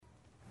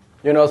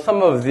You know,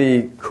 some of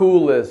the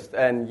coolest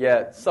and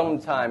yet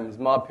sometimes,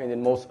 in my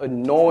opinion, most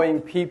annoying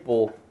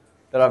people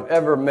that I've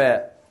ever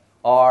met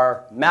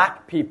are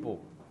Mac people.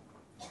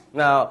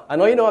 Now, I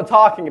know you know what I'm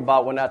talking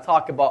about when I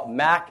talk about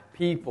Mac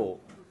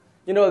people.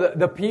 You know,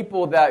 the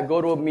people that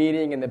go to a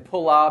meeting and they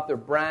pull out their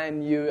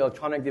brand new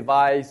electronic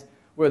device,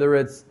 whether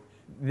it's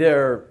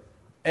their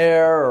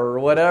Air or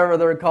whatever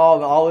they're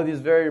called, and all of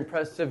these very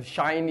impressive,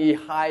 shiny,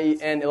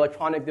 high-end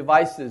electronic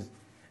devices.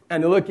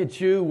 And they look at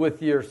you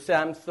with your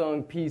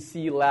Samsung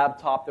PC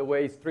laptop that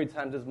weighs 3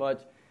 times as much,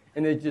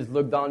 and they just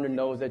look down their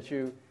nose at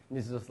you, and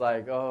it's just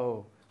like,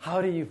 oh,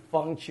 how do you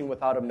function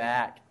without a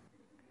Mac?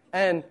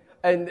 And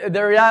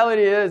the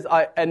reality is,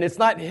 and it's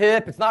not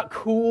hip, it's not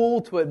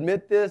cool to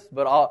admit this,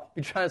 but I'll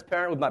be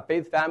transparent with my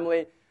faith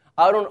family.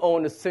 I don't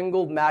own a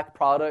single Mac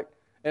product,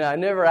 and I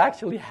never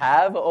actually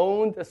have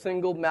owned a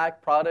single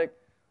Mac product.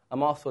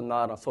 I'm also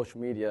not on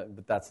social media,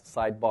 but that's a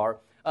sidebar.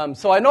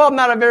 So I know I'm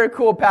not a very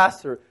cool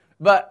pastor.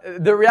 But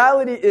the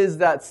reality is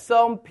that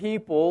some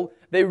people,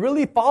 they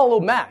really follow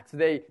Macs.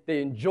 They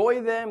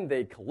enjoy them.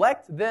 They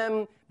collect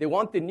them. They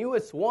want the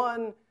newest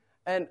one.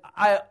 And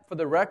for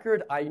the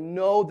record, I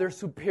know they're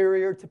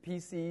superior to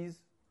PCs.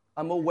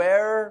 I'm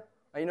aware.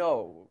 I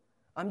know.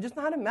 I'm just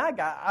not a Mac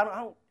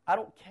guy. I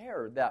don't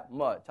care that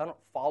much. I don't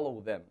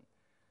follow them.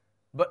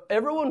 But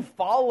everyone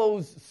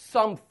follows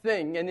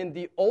something. And in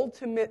the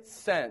ultimate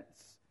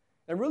sense,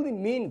 I really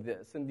mean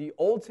this, in the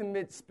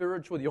ultimate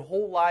spiritual, your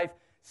whole life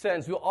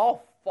sense, we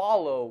all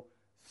follow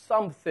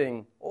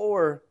something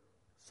or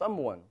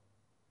someone.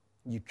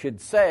 You could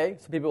say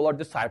some people are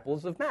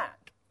disciples of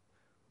Mac.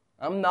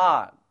 I'm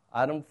not.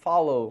 I don't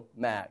follow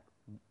Mac.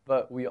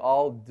 But we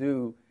all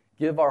do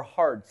give our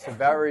hearts to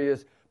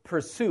various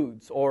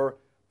pursuits or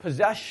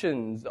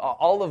possessions.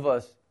 All of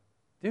us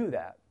do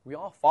that. We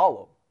all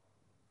follow.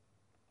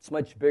 It's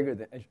much bigger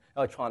than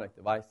electronic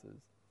devices.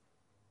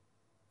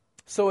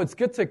 So it's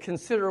good to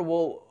consider,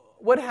 well,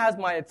 what has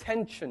my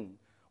attention?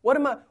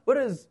 What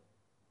is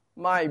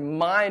my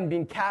mind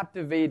being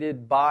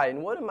captivated by,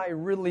 and what am I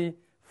really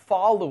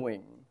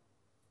following?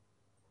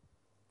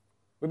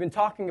 We've been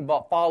talking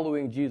about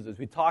following Jesus.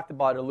 We talked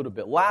about it a little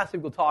bit. Last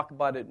week, we'll talk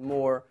about it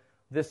more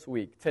this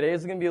week. Today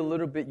is going to be a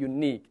little bit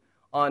unique.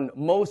 On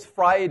most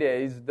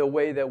Fridays, the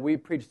way that we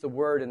preach the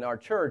word in our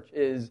church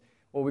is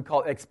what we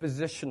call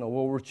expositional,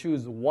 where we'll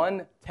choose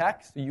one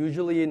text,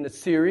 usually in the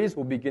series.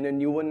 We'll begin a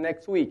new one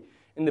next week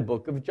in the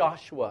book of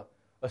Joshua,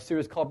 a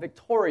series called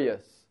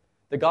Victorious.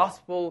 The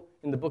gospel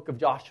in the book of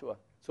Joshua.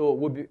 So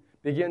we'll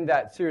begin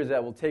that series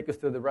that will take us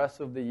through the rest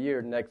of the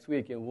year next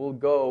week, and we'll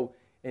go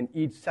in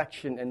each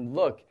section and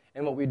look.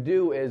 And what we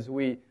do is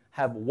we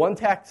have one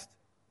text,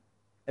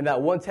 and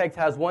that one text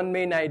has one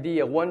main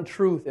idea, one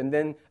truth, and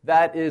then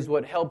that is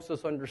what helps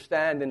us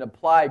understand and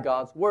apply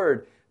God's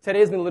word.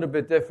 Today's been a little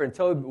bit different.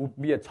 Today will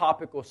be a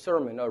topical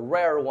sermon, a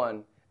rare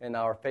one in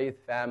our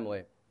faith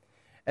family.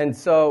 And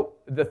so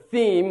the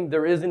theme,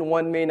 there isn't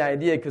one main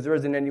idea because there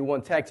isn't any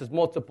one text, there's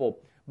multiple.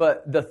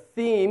 But the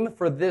theme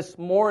for this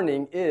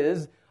morning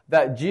is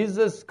that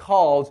Jesus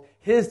calls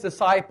his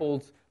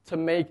disciples to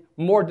make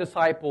more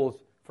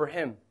disciples for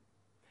him.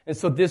 And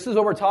so this is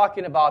what we're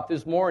talking about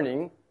this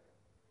morning.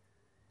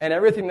 And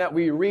everything that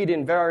we read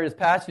in various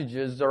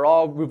passages are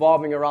all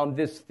revolving around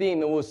this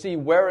theme. And we'll see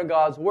where in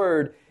God's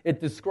word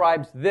it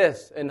describes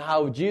this and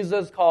how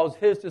Jesus calls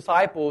his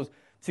disciples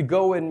to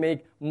go and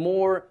make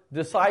more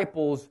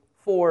disciples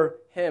for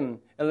him.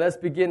 And let's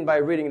begin by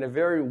reading a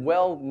very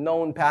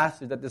well-known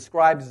passage that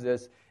describes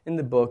this in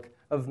the book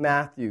of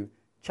Matthew,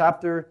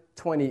 chapter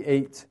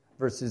 28,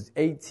 verses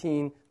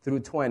 18 through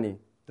 20.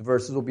 The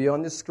verses will be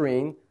on the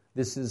screen.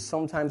 This is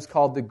sometimes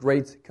called the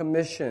Great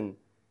Commission.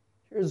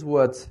 Here's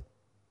what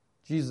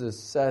Jesus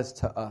says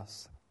to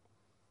us.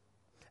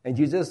 And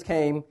Jesus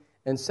came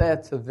and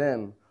said to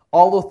them,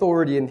 "All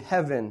authority in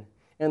heaven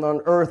and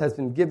on earth has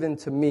been given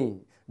to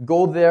me.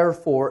 Go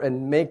therefore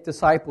and make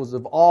disciples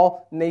of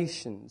all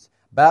nations,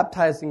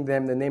 baptizing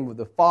them in the name of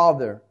the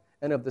Father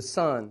and of the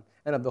Son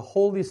and of the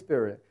Holy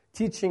Spirit,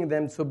 teaching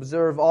them to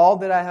observe all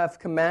that I have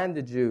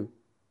commanded you.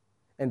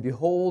 And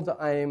behold,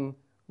 I am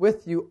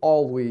with you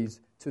always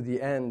to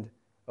the end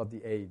of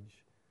the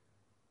age."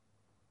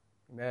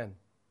 Amen.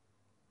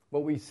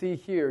 What we see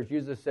here,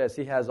 Jesus says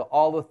he has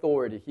all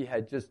authority. He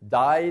had just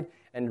died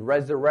and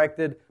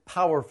resurrected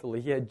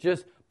powerfully. He had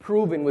just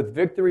proven with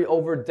victory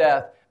over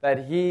death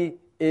that he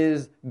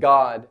is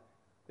God,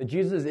 that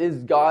Jesus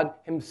is God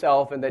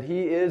himself, and that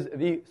he is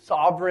the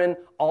sovereign,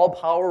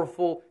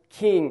 all-powerful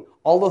king.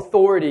 All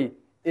authority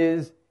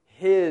is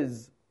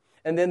his.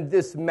 And then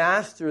this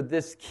master,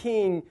 this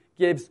king,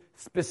 gives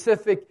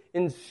specific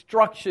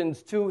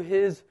instructions to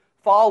his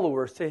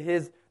followers, to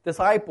his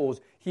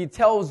disciples. He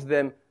tells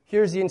them,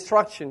 here's the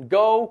instruction,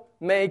 go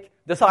make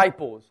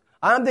disciples.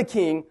 I'm the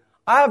king.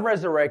 I have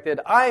resurrected.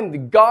 I am the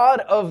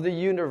God of the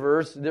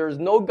universe. There is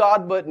no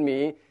God but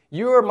me.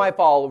 You are my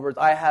followers.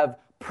 I have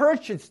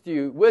purchased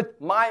you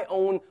with my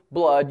own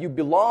blood. You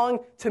belong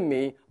to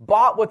me,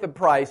 bought with a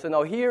price. And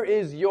now here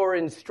is your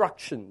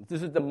instructions.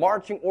 This is the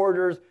marching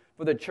orders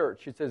for the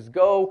church. He says,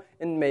 go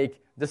and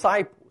make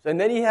disciples. And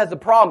then he has a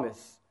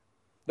promise.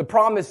 The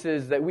promise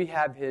is that we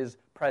have his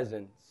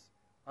presence.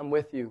 I'm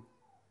with you.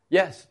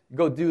 Yes,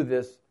 go do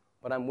this,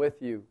 but I'm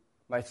with you.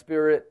 My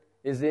Spirit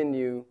is in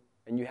you,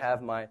 and you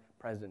have my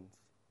presence.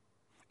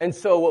 And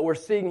so what we're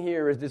seeing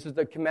here is this is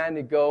the command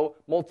to go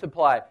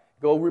multiply,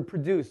 go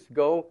reproduce,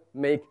 go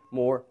make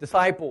more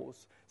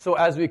disciples. So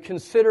as we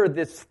consider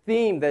this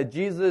theme that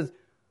Jesus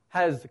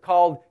has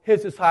called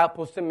his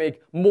disciples to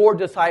make more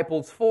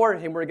disciples for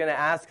him, we're going to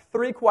ask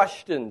 3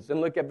 questions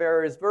and look at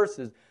various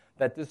verses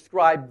that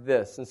describe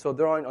this. And so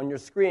they're on your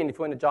screen if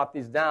you want to jot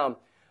these down.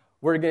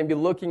 We're going to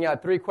be looking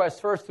at 3 questions.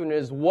 First one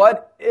is,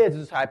 what is a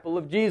disciple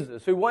of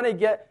Jesus? So we want to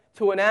get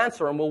to an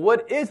answer. And well,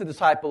 what is a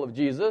disciple of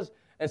Jesus?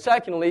 And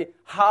secondly,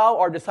 how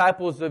are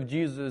disciples of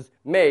Jesus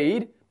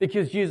made?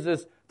 Because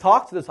Jesus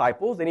talks to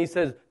disciples and he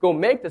says, go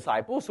make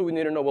disciples. So we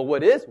need to know, well,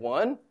 what is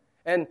one?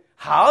 And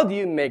how do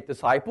you make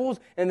disciples?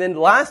 And then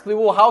lastly,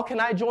 well, how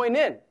can I join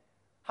in?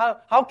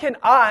 How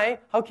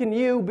can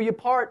you be a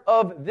part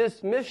of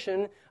this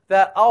mission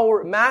that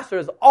our Master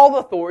has all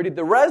authority,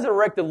 the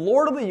resurrected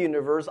Lord of the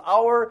universe,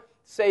 our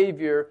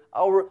Savior,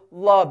 our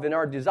love and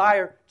our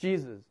desire,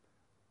 Jesus.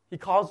 He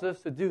calls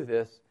us to do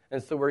this.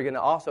 And so we're going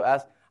to also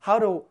ask, how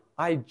do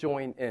I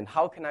join in?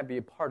 How can I be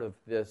a part of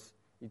this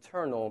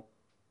eternal,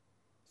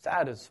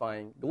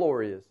 satisfying,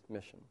 glorious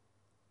mission?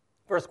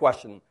 First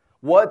question,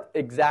 what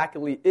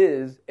exactly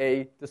is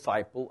a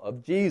disciple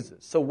of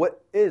Jesus? So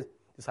what is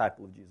a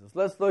disciple of Jesus?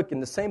 Let's look in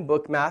the same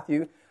book,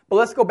 Matthew, but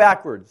let's go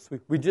backwards.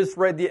 We just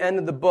read the end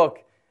of the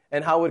book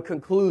and how it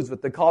concludes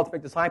with the call to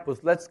make disciples.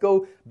 Let's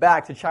go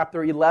back to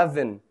chapter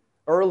 11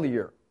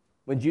 earlier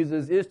when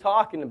Jesus is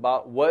talking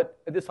about what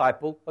a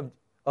disciple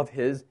of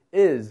his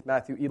is.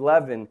 Matthew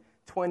 11,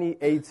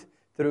 28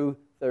 through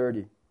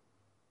 30.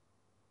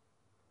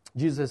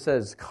 Jesus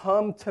says,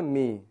 come to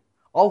me,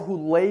 all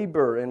who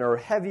labor and are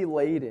heavy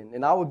laden,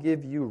 and I will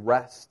give you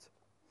rest.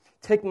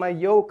 Take my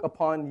yoke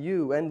upon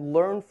you and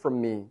learn from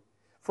me,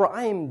 for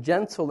I am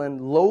gentle and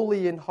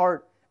lowly in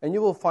heart, and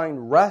you will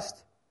find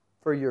rest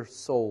for your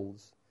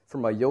souls. For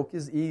my yoke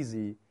is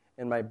easy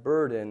and my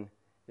burden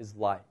is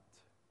light.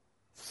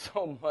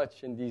 So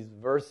much in these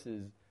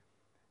verses.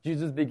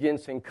 Jesus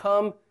begins saying,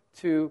 come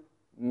to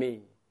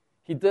me.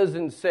 He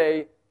doesn't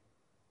say,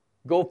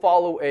 go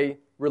follow a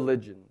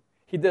religion.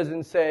 He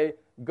doesn't say,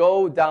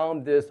 go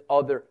down this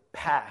other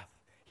path.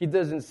 He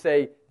doesn't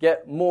say,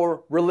 get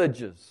more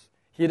religious.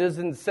 He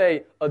doesn't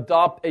say,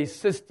 adopt a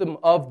system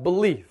of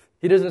belief.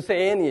 He doesn't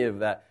say any of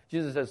that.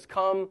 Jesus says,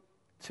 come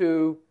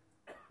to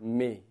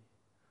me.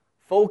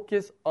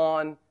 Focus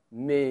on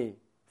me.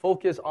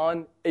 Focus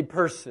on a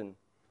person,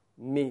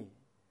 me.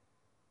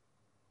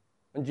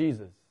 And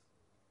Jesus,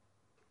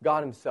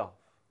 God himself.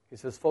 He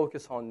says,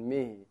 focus on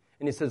me.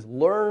 And he says,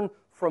 learn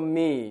from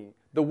me.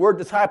 The word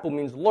disciple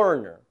means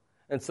learner.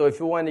 And so if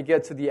you want to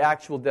get to the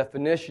actual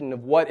definition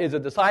of what is a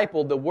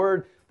disciple, the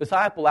word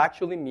disciple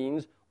actually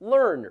means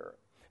learner.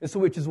 And so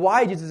which is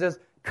why Jesus says,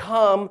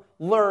 come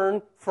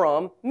learn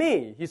from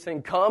me. He's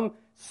saying, come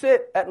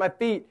sit at my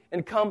feet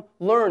and come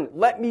learn.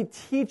 Let me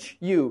teach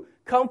you.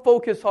 Come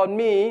focus on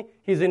me.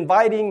 He's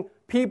inviting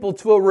people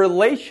to a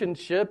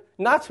relationship,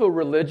 not to a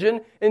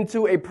religion,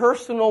 into a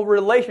personal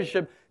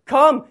relationship.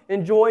 Come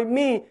enjoy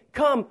me.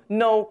 Come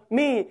know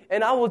me,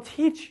 and I will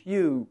teach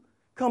you.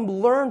 Come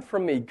learn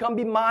from me. Come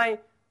be my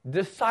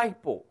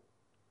disciple.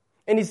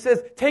 And he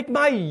says, take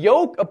my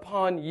yoke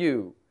upon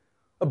you.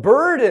 A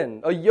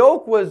burden. A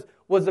yoke was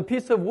a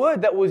piece of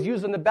wood that was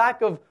used on the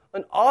back of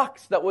an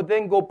ox that would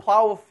then go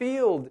plow a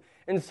field.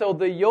 And so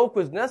the yoke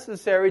was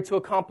necessary to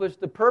accomplish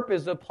the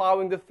purpose of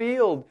plowing the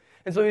field.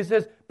 And so he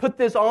says, put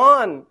this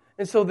on.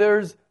 And so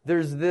there's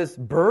this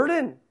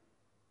burden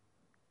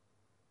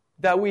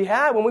that we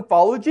have when we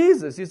follow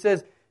Jesus. He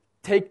says,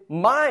 take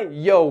my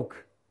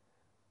yoke.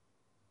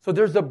 So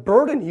there's a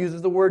burden. He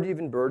uses the word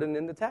even burden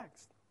in the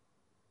text.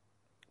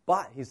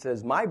 But he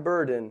says, my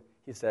burden,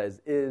 he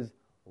says, is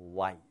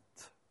light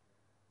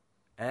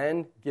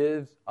and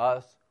gives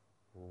us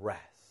rest.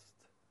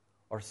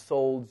 Our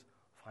souls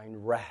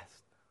find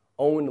rest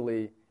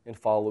only in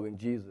following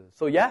Jesus.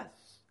 So yes,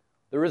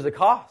 there is a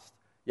cost.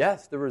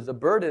 Yes, there is a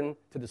burden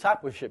to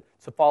discipleship,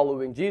 to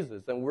following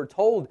Jesus. And we're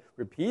told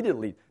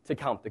repeatedly to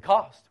count the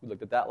cost. We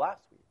looked at that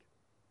last week.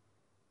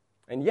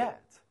 And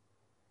yet,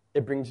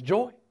 it brings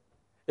joy.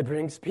 It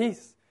brings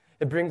peace.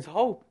 It brings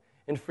hope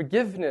and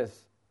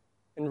forgiveness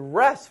and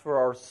rest for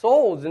our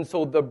souls. And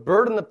so the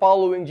burden of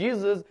following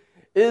Jesus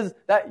is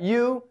that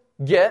you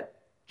get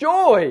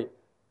joy.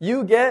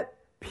 You get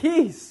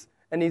peace.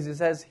 And he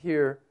says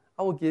here,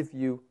 I will give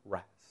you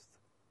rest.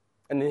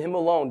 And in him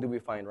alone do we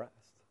find rest.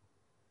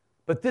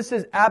 But this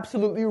is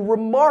absolutely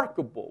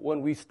remarkable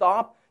when we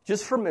stop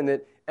just for a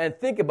minute and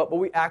think about what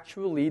we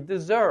actually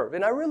deserve.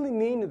 And I really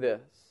mean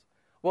this,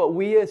 what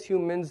we as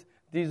humans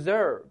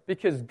deserve.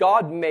 Because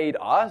God made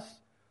us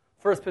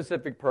for a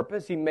specific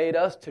purpose. He made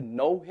us to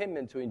know him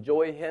and to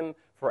enjoy him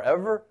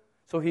forever.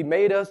 So he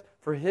made us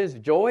for his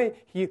joy.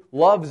 He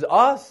loves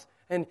us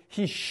and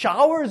he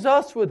showers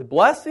us with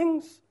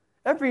blessings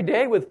every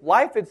day, with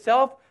life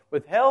itself,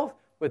 with health,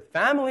 with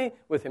family,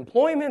 with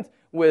employment,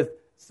 with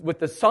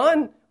the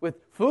sun, with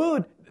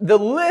food. The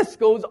list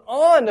goes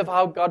on of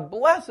how God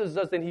blesses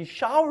us and He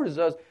showers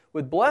us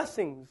with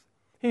blessings.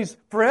 He's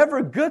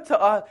forever good to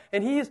us,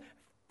 and He is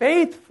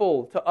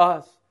faithful to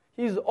us.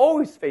 He's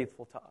always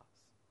faithful to us.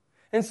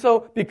 And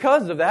so,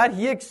 because of that,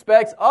 He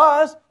expects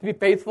us to be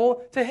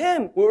faithful to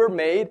Him. We were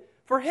made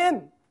for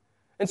Him.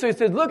 And so He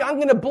says, look, I'm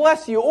going to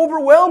bless you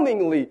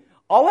overwhelmingly.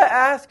 All I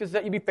ask is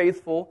that you be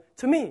faithful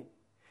to me.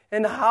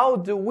 And how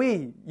do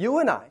we, you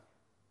and I,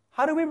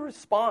 how do we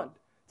respond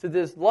to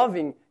this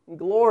loving, and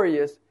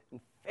glorious,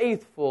 and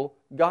faithful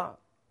God?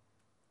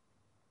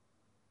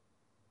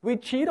 We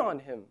cheat on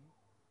Him.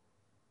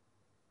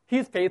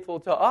 He's faithful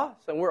to us,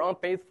 and we're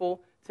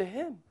unfaithful to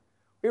Him.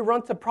 We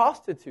run to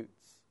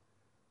prostitutes,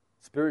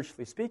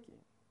 spiritually speaking.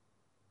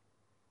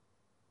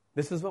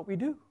 This is what we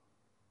do.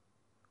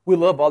 We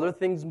love other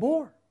things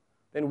more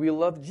than we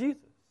love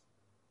Jesus.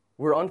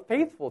 We're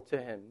unfaithful to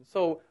Him.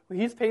 So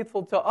He's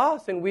faithful to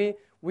us, and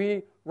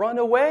we run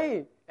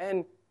away,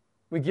 and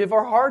we give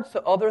our hearts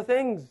to other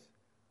things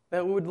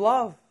that we would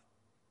love.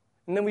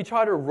 And then we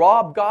try to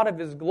rob God of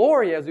His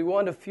glory as we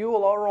want to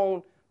fuel our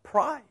own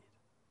pride.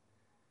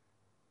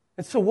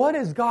 And so what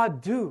does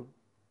God do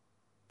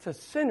to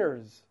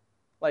sinners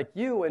like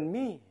you and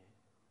me?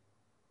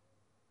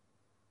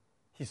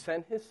 He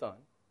sent His Son.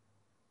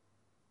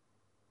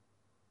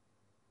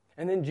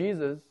 And then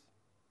Jesus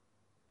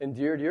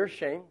endured your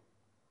shame.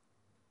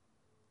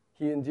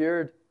 He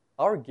endured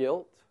our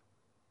guilt.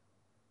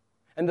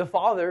 And the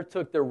Father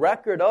took the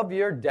record of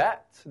your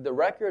debt, the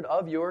record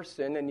of your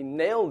sin, and He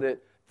nailed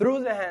it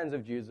through the hands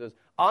of Jesus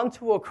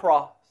onto a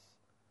cross.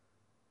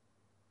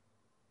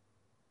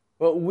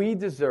 What we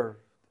deserved,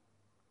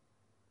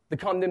 the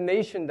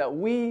condemnation that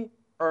we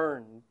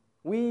earned,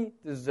 we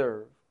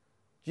deserve,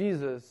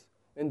 Jesus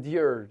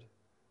endured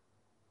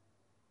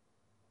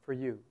for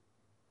you,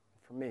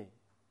 for me,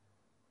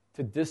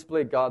 to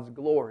display God's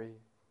glory,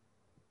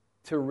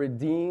 to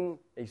redeem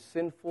a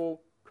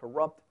sinful,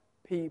 corrupt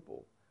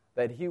people,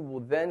 that He will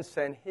then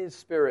send His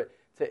Spirit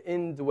to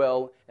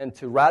indwell and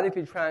to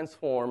radically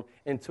transform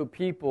into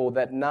people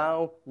that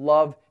now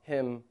love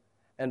Him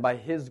and by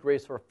His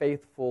grace are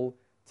faithful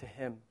to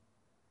Him.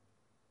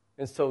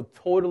 And so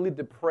totally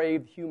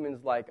depraved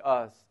humans like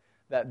us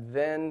that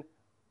then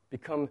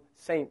become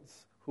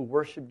saints who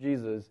worship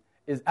Jesus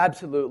is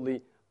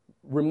absolutely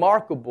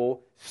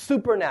remarkable,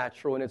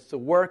 supernatural, and it's the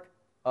work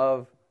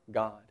of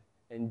God.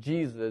 And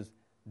Jesus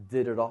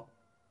did it all.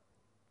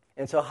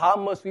 And so how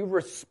must we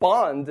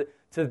respond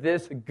to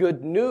this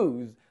good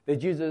news that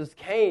Jesus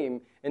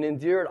came and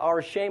endured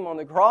our shame on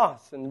the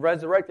cross and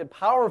resurrected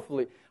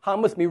powerfully? How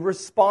must we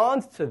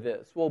respond to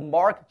this? Well,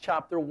 Mark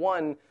chapter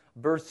 1,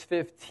 verse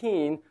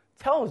 15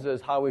 tells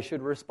us how we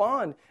should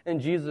respond. And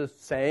Jesus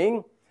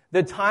saying,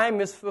 the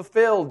time is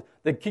fulfilled.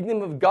 The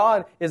kingdom of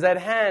God is at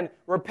hand.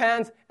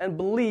 Repent and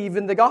believe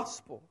in the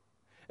gospel.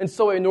 And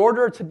so in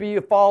order to be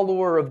a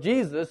follower of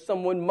Jesus,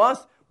 someone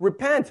must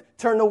repent,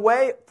 turn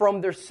away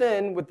from their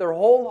sin with their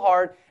whole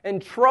heart,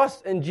 and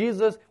trust in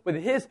Jesus with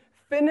His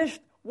finished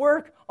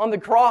work on the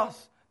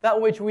cross, that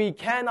which we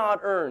cannot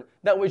earn,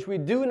 that which we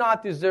do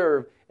not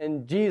deserve.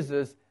 And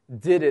Jesus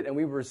did it, and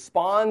we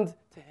respond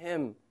to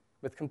Him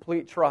with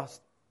complete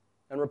trust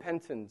and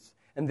repentance.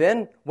 And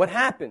then what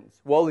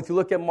happens? Well, if you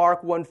look at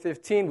Mark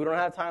 1:15, we don't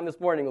have time this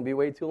morning, it'll be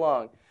way too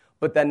long.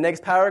 But that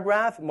next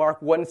paragraph,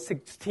 Mark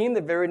 1:16, the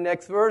very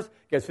next verse,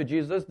 guess what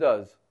Jesus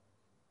does?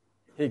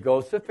 He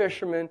goes to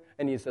fishermen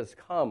and He says,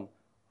 come,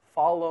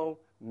 follow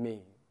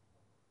me.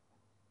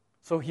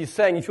 So He's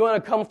saying, if you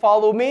want to come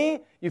follow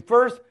me, you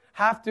first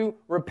have to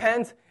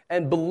repent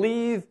and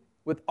believe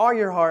with all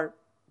your heart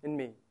in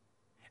me.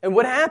 And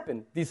what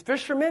happened? These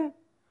fishermen,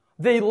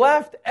 they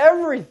left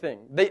everything.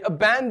 They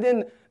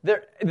abandoned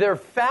their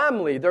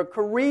family, their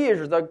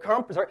careers, their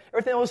companies,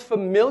 everything that was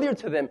familiar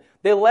to them.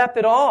 They left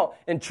it all.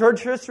 And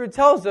church history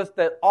tells us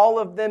that all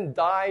of them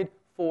died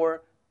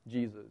for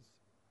Jesus.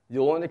 The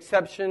only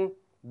exception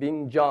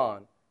being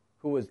John,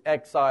 who was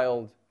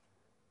exiled,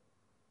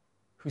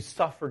 who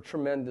suffered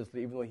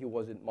tremendously even though he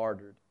wasn't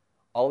martyred.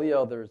 All the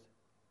others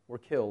were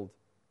killed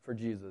for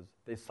Jesus.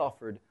 They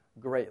suffered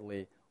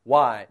greatly.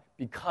 Why?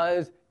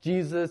 Because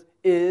Jesus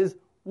is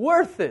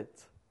worth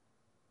it.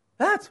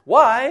 That's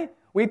why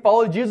we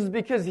follow Jesus,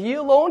 because He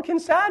alone can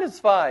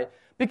satisfy.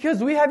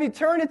 Because we have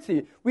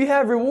eternity. We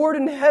have reward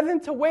in heaven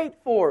to wait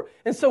for.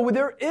 And so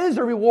there is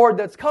a reward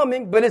that's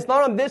coming, but it's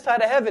not on this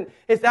side of heaven.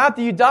 It's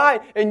after you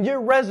die and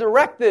you're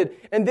resurrected.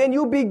 And then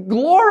you'll be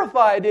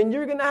glorified and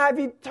you're going to have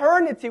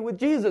eternity with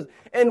Jesus.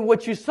 And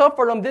what you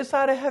suffered on this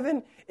side of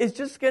heaven is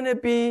just going to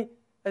be,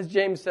 as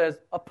James says,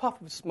 a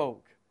puff of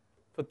smoke.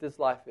 That's what this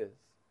life is.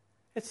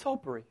 It's so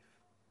brief.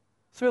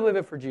 So we live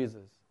it for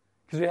Jesus.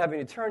 Because we have an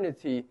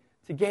eternity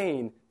to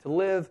gain, to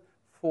live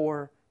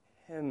for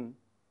Him.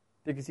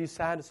 Because He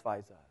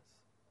satisfies us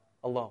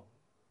alone.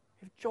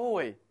 We have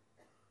joy,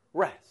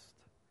 rest.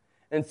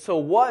 And so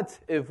what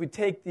if we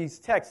take these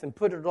texts and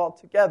put it all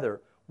together?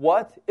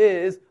 What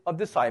is a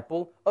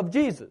disciple of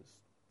Jesus?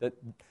 The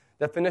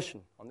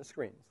definition on the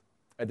screens.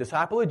 A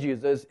disciple of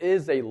Jesus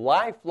is a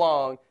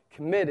lifelong,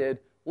 committed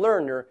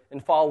learner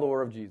and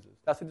follower of Jesus.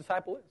 That's what a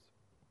disciple is.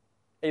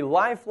 A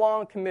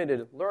lifelong,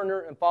 committed learner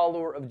and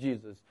follower of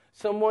Jesus.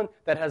 Someone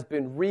that has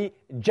been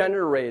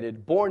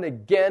regenerated, born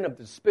again of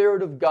the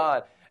Spirit of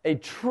God. A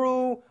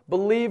true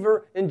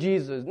believer in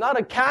Jesus. Not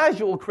a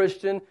casual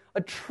Christian, a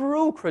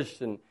true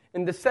Christian.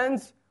 In the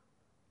sense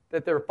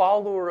that they're a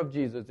follower of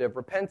Jesus. They've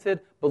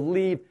repented,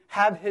 believed,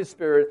 have His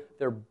Spirit.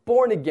 They're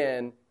born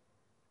again.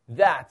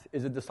 That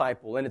is a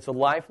disciple. And it's a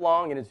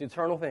lifelong and it's an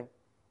eternal thing.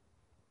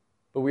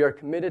 But we are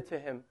committed to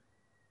Him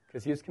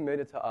because He is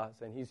committed to us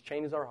and He's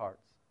changed our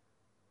hearts.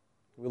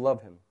 We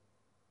love Him.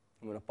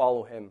 I'm going to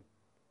follow Him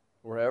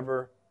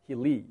wherever He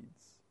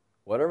leads,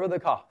 whatever the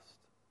cost,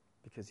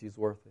 because He's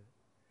worth it.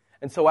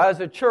 And so as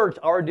a church,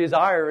 our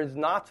desire is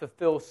not to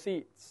fill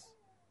seats.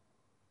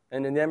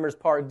 And in the Emers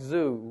Park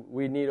Zoo,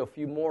 we need a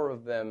few more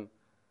of them.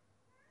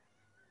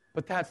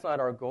 But that's not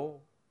our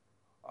goal.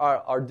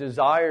 Our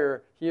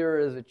desire here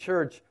as a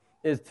church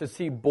is to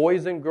see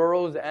boys and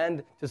girls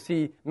and to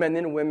see men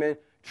and women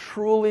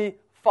truly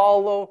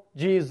follow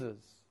Jesus,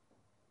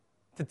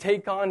 to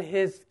take on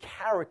His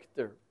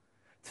character,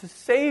 to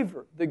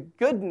savor the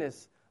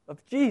goodness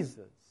of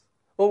Jesus.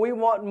 What we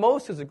want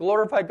most is to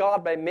glorify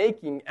God by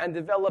making and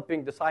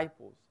developing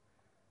disciples.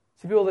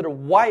 To people that are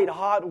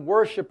white-hot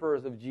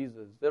worshipers of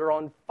Jesus, that are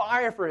on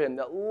fire for Him,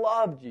 that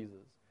love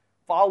Jesus,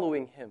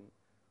 following Him.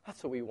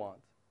 That's what we want.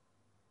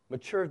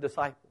 Mature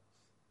disciples.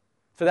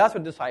 So that's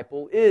what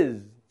disciple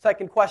is.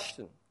 Second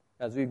question,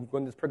 as we go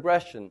in this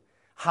progression.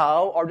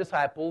 How are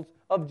disciples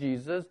of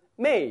Jesus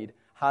made?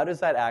 How does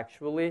that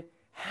actually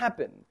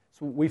happen?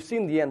 So we've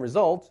seen the end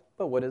result,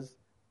 but what is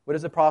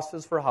the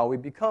process for how we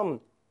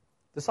become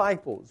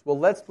disciples? Well,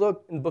 let's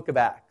look in the book of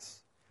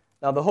Acts.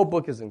 Now, the whole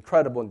book is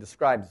incredible and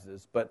describes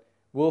this, but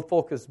we'll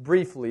focus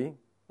briefly,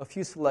 a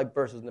few select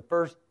verses in the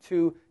first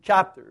 2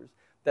 chapters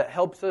that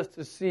helps us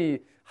to see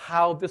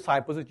how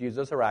disciples of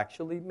Jesus are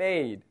actually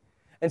made.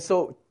 And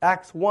so,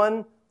 Acts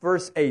 1,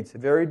 verse 8, the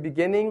very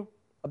beginning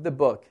of the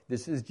book.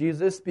 This is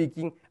Jesus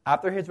speaking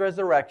after His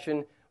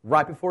resurrection,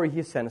 right before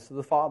He ascends to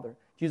the Father.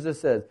 Jesus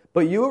says,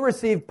 "But you will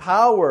receive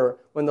power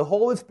when the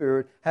Holy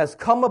Spirit has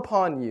come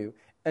upon you,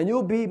 and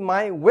you'll be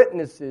my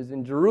witnesses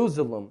in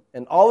Jerusalem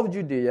and all of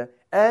Judea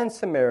and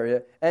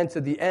Samaria and to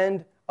the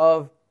end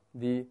of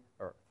the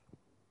earth."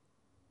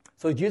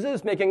 So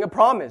Jesus is making a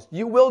promise.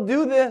 You will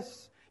do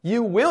this.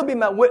 You will be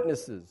my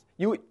witnesses.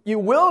 You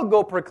will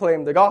go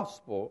proclaim the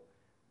gospel.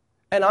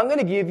 And I'm going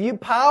to give you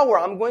power.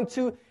 I'm going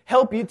to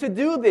help you to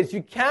do this.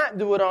 You can't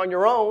do it on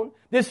your own.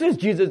 This is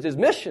Jesus'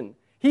 mission.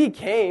 He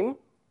came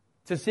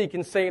to seek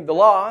and save the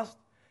lost.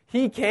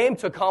 He came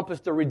to accomplish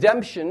the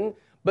redemption.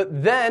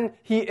 But then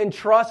He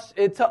entrusts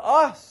it to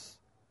us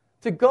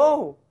to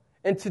go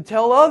and to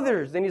tell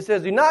others. And He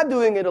says, you're not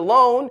doing it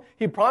alone.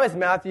 He promised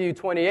Matthew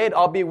 28,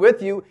 I'll be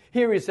with you.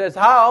 Here He says,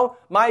 how?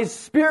 My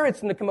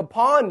Spirit's going to come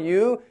upon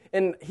you,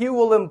 and He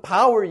will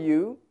empower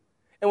you.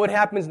 And what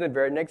happens in the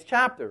very next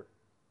chapter?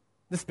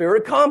 The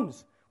Spirit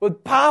comes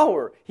with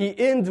power. He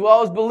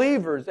indwells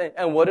believers.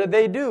 And what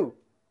do?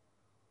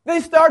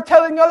 They start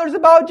telling others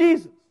about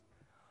Jesus.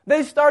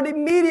 They start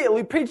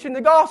immediately preaching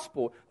the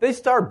gospel. They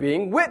start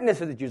being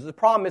witnesses that Jesus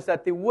promised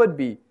that they would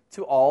be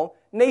to all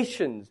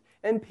nations.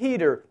 And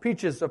Peter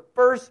preaches the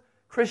first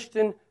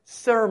Christian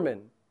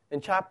sermon in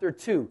chapter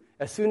 2,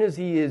 as soon as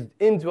he is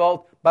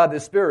indwelt by the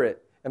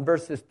Spirit. And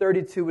verses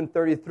 32 and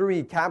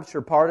 33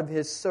 capture part of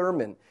his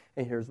sermon.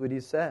 And here's what he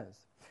says.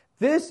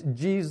 This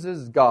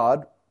Jesus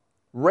God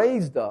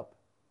raised up,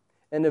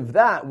 and of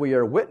that we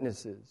are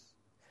witnesses.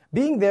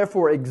 Being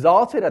therefore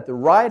exalted at the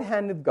right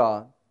hand of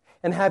God,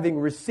 and having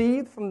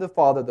received from the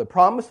Father the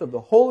promise of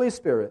the Holy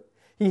Spirit,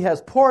 He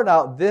has poured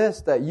out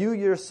this that you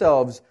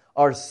yourselves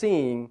are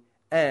seeing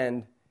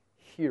and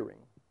hearing.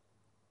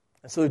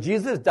 And so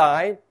Jesus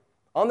died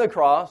on the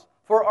cross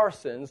for our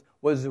sins,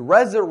 was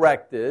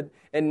resurrected,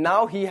 and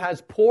now He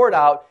has poured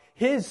out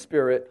His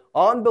Spirit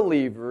on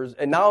believers,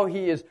 and now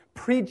He is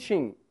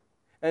preaching.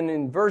 And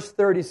in verse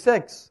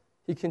 36,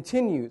 He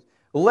continues,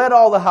 let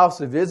all the house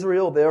of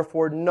Israel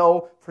therefore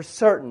know for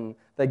certain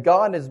that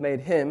God has made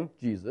Him,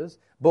 Jesus,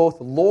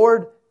 both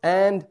Lord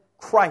and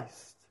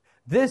Christ.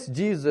 This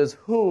Jesus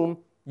whom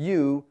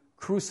you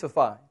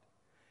crucified.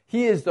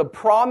 He is the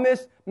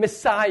promised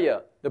Messiah,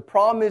 the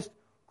promised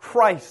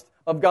Christ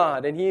of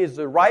God. And He is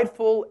the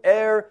rightful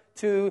heir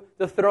to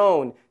the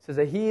throne. It says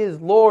that He is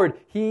Lord.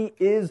 He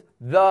is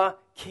the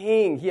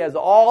King. He has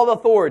all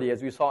authority,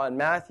 as we saw in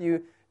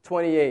Matthew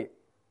 28.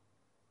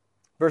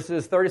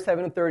 Verses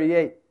 37 and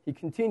 38, He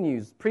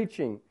continues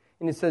preaching.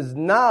 And He says,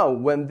 now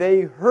when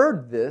they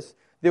heard this,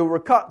 they were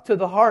cut to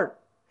the heart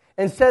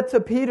and said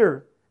to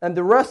Peter and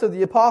the rest of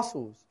the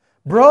apostles,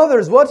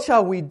 brothers, what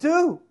shall we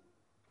do?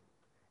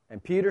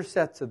 And Peter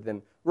said to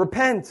them,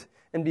 repent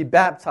and be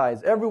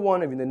baptized, every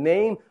one of you, in the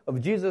name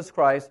of Jesus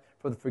Christ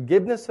for the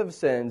forgiveness of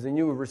sins, and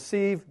you will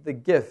receive the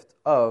gift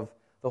of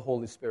the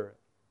Holy Spirit.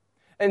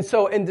 And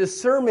so in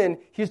this sermon,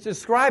 He's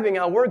describing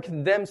how we're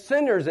condemned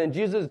sinners, and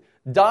Jesus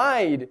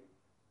died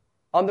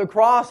on the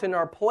cross in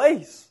our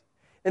place.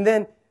 And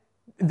then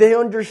They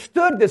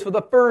understood this for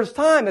the first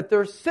time, that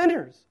they're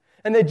sinners,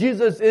 and that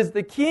Jesus is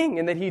the King,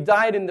 and that He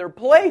died in their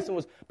place and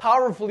was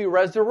powerfully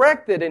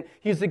resurrected, and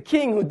He's the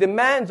King who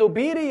demands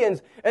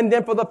obedience. And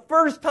then for the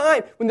first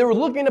time, when they were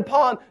looking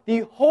upon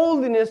the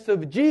holiness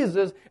of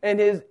Jesus and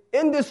His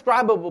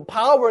indescribable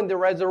power in the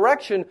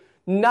resurrection,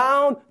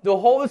 now the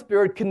Holy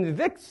Spirit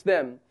convicts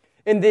them.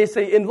 And they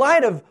say, in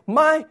light of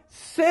my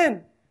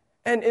sin,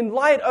 and in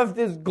light of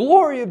this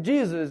glory of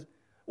Jesus,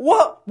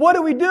 what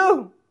do we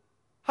do?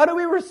 How do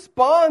we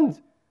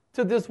respond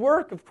to this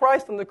work of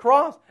Christ on the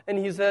cross? And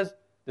He says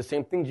the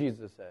same thing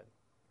Jesus said.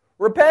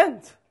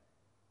 Repent.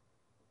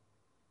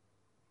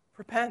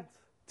 Repent.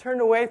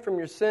 Turn away from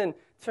your sin.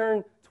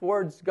 Turn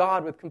towards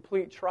God with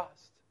complete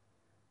trust.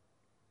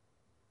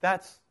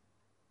 That's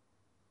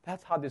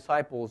how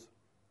disciples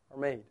are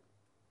made.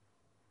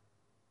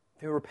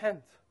 They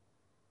repent.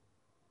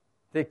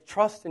 They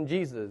trust in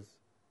Jesus.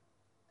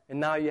 And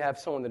now you have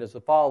someone that is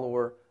a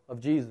follower of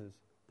Jesus.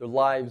 Their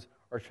lives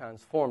are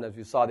transformed. As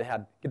we saw, they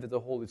had gifted the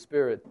Holy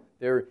Spirit.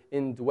 They're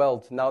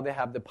indwelt. Now they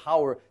have the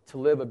power to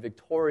live a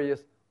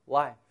victorious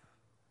life.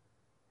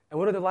 And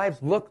what do their lives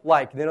look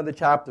like? At the end of the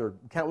chapter,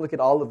 we can't look at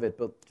all of it,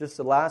 but just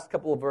the last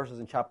couple of verses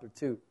in chapter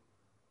 2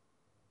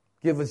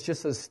 give us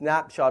just a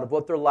snapshot of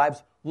what their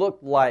lives look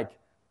like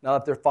now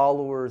that they're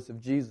followers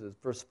of Jesus.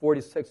 Verse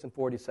 46 and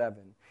 47.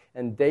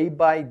 And day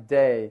by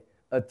day,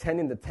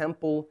 attending the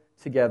temple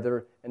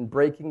together and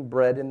breaking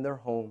bread in their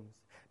homes,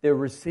 they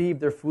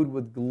received their food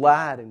with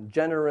glad and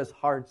generous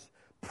hearts,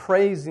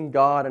 praising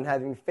God and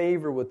having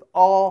favor with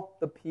all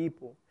the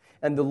people.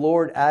 And the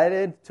Lord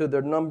added to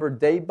their number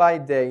day by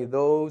day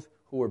those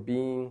who were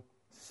being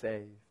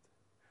saved.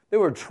 They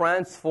were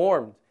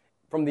transformed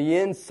from the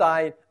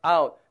inside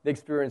out. They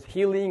experienced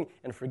healing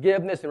and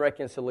forgiveness and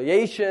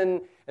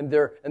reconciliation, and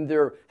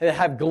they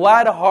have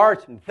glad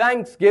hearts and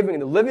thanksgiving.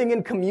 They're living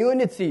in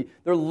community.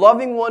 They're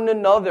loving one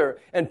another,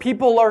 and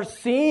people are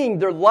seeing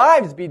their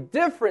lives be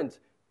different,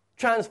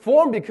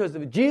 transformed because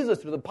of Jesus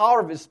through the power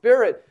of His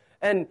Spirit.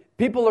 And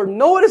people are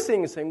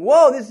noticing and saying,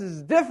 whoa, this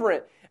is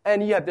different.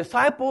 And you have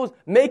disciples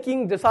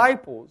making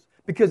disciples,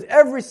 because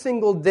every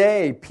single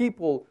day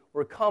people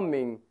were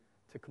coming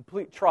to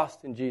complete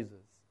trust in Jesus.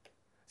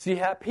 So you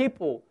have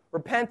people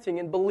repenting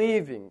and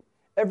believing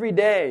every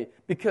day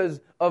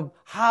because of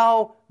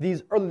how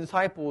these early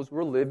disciples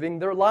were living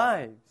their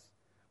lives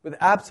with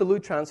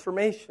absolute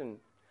transformation.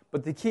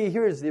 But the key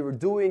here is they were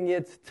doing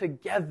it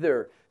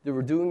together. They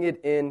were doing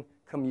it in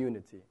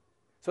community.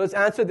 So let's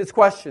answer this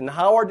question.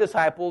 How are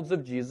disciples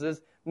of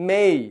Jesus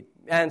made?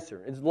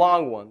 Answer. It's a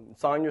long one.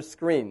 It's on your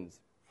screens.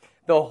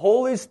 The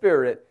Holy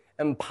Spirit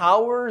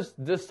empowers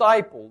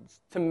disciples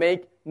to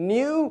make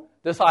new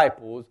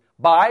disciples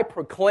by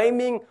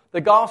proclaiming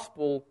the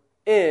gospel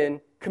in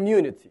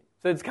community.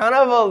 So it's kind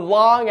of a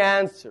long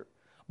answer,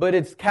 but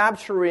it's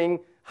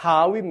capturing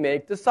how we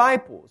make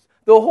disciples.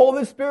 The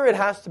Holy Spirit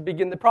has to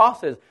begin the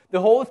process.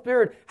 The Holy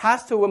Spirit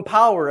has to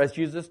empower, as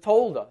Jesus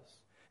told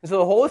us. And so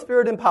the Holy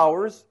Spirit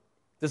empowers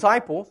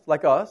disciples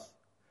like us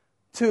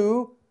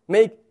to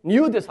make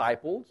new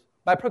disciples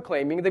by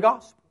proclaiming the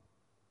gospel.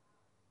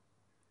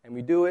 And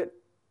we do it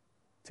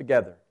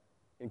together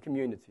in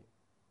community.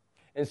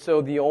 And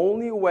so the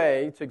only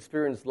way to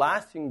experience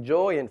lasting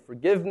joy and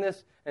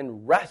forgiveness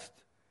and rest,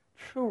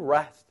 true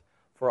rest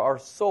for our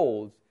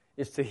souls,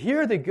 is to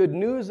hear the good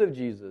news of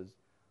Jesus,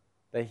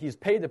 that He's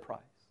paid the price.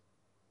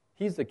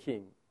 He's the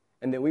King.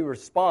 And then we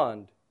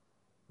respond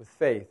with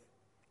faith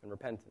and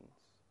repentance.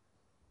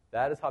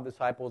 That is how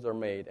disciples are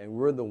made, and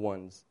we're the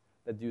ones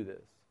that do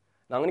this.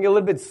 Now I'm going to get a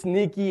little bit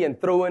sneaky and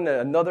throw in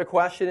another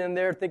question in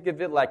there. Think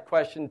of it like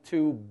question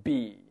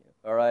 2B,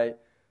 all right?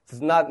 This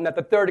is not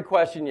the third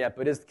question yet,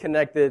 but it's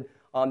connected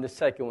on the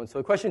second one.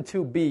 So question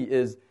 2B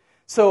is,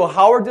 so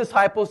how are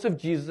disciples of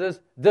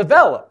Jesus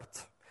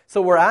developed?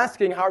 So we're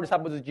asking, how are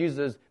disciples of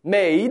Jesus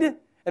made?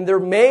 And they're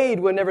made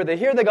whenever they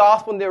hear the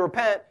gospel and they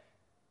repent,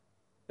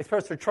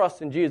 express their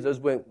trust in Jesus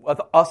with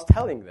us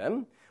telling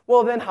them.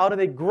 Well, then how do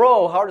they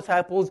grow? How are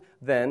disciples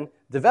then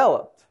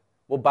developed?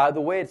 Well, by the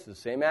way, it's the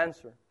same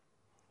answer.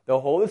 The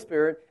Holy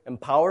Spirit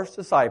empowers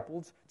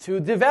disciples to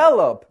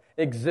develop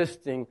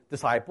existing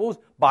disciples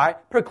by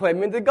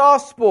proclaiming the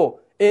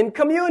gospel in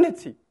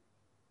community.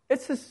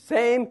 It's the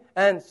same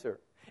answer.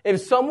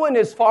 If someone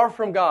is far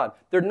from God,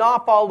 they're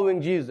not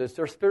following Jesus,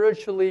 they're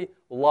spiritually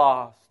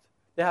lost,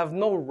 they have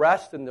no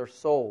rest in their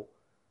soul,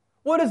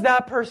 what does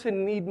that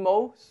person need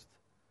most?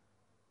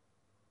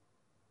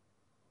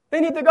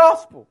 They need the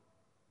gospel.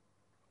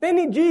 They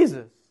need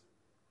Jesus.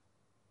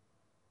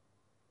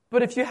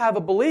 But if you have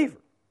a believer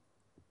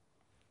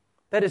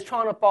that is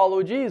trying to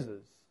follow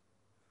Jesus,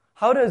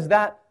 how does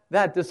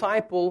that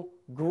disciple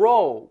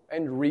grow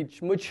and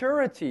reach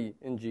maturity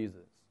in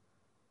Jesus?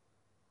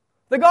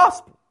 The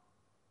gospel.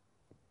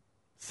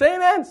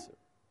 Same answer.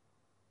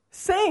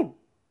 Same.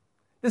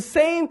 The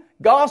same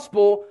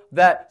gospel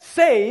that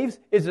saves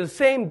is the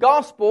same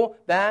gospel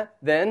that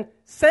then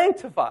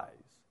sanctifies.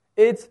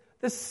 It's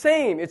the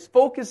same. It's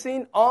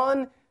focusing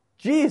on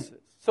Jesus.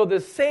 So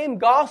the same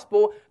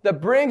gospel that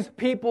brings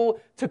people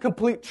to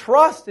complete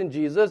trust in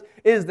Jesus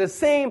is the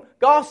same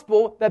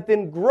gospel that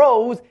then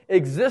grows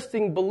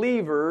existing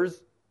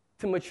believers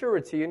to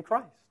maturity in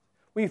Christ.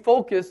 We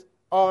focus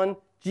on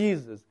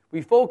Jesus.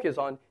 We focus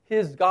on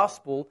His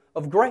gospel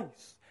of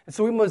grace. And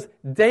so we must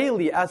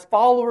daily, as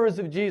followers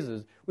of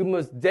Jesus, we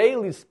must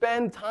daily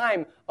spend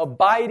time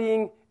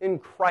abiding in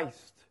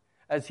Christ,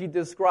 as He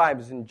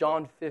describes in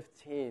John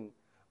 15.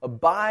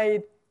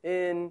 Abide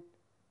in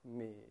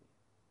me.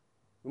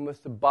 We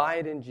must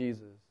abide in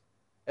Jesus.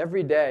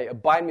 Every day,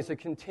 abide means to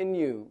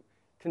continue.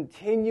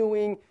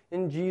 Continuing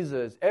in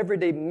Jesus. Every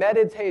day,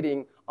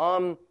 meditating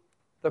on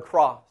the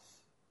cross.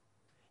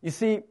 You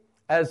see,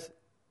 as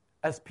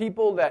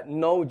people that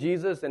know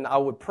Jesus, and I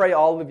would pray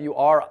all of you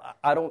are,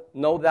 I don't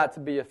know that to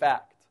be a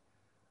fact.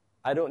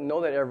 I don't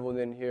know that everyone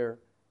in here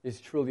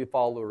is truly a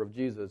follower of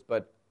Jesus.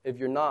 But if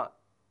you're not,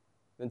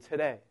 then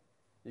today,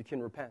 you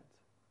can repent.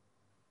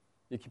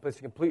 You can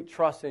place complete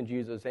trust in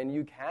Jesus, and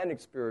you can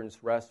experience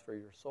rest for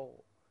your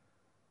soul.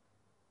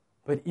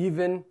 But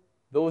even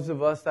those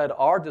of us that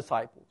are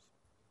disciples,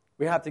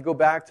 we have to go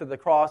back to the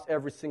cross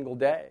every single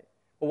day.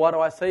 Well, why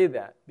do I say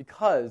that?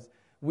 Because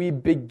we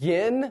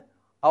begin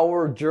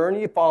our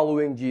journey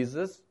following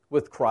Jesus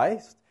with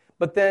Christ,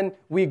 but then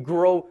we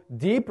grow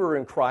deeper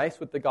in Christ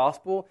with the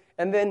gospel,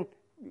 and then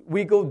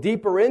we go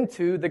deeper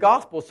into the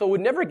gospel. So we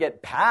never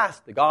get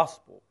past the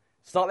gospel.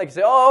 It's not like you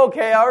say, oh,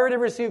 okay, I already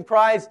received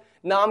Christ.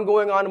 Now I'm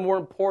going on to more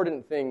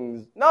important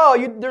things. No,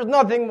 there's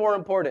nothing more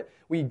important.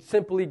 We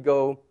simply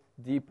go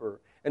deeper.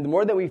 And the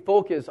more that we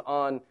focus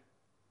on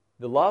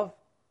the love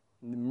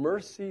and the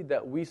mercy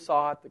that we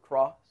saw at the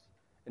cross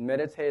and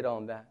meditate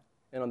on that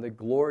and on the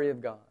glory of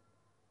God,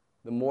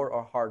 the more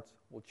our hearts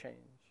will change.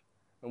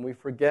 When we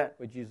forget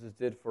what Jesus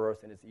did for us,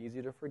 and it's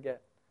easy to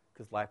forget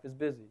because life is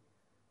busy,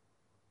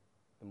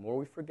 the more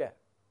we forget,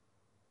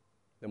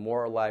 the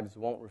more our lives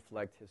won't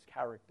reflect His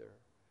character.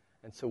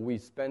 And so we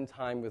spend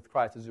time with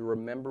Christ as we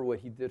remember what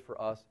He did for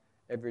us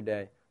every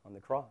day on the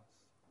cross.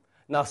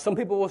 Now, some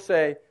people will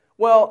say,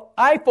 well,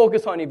 I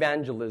focus on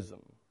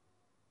evangelism.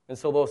 And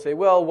so they'll say,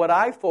 well, what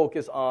I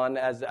focus on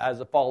as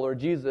a follower of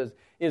Jesus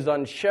is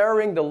on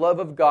sharing the love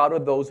of God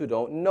with those who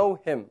don't know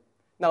Him.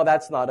 Now,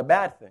 that's not a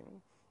bad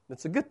thing.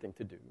 That's a good thing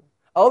to do.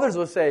 Others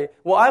will say,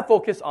 well, I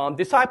focus on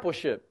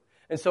discipleship.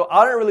 And so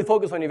I don't really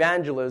focus on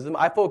evangelism.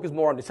 I focus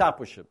more on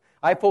discipleship.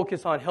 I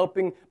focus on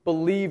helping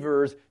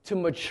believers to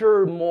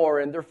mature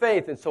more in their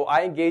faith. And so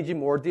I engage in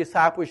more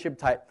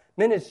discipleship-type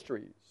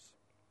ministries.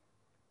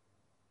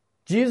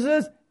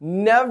 Jesus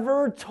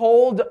never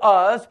told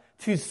us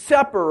to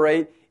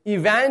separate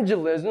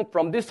evangelism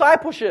from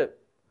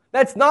discipleship.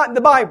 That's not in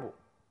the Bible.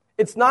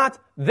 It's not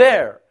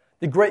there.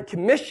 The Great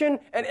Commission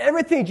and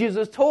everything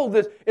Jesus told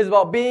us is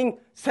about being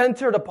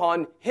centered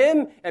upon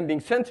Him and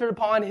being centered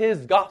upon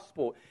His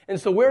gospel. And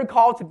so we're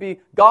called to be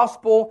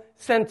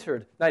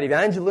gospel-centered, not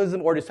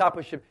evangelism or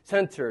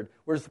discipleship-centered.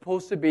 We're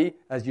supposed to be,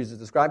 as Jesus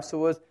describes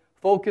to us,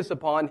 focus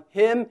upon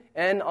Him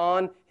and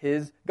on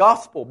His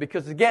gospel.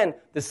 Because again,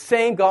 the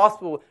same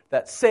gospel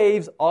that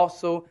saves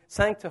also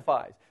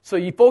sanctifies. So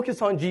you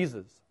focus on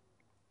Jesus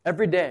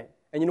every day.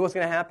 And you know what's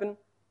going to happen?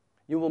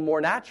 You will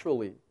more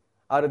naturally,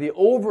 out of the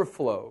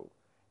overflow,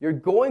 you're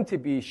going to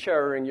be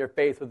sharing your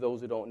faith with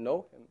those who don't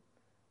know Him.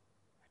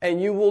 And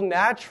you will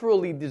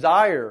naturally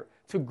desire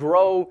to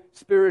grow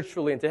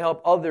spiritually and to help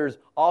others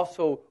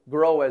also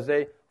grow as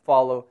they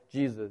follow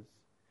Jesus.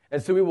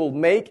 And so we will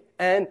make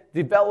and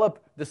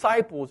develop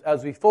disciples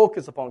as we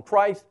focus upon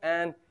Christ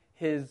and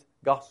His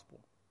gospel.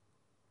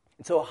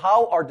 And so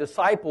how are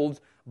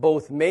disciples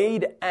both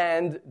made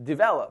and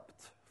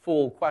developed?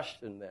 Full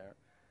question there.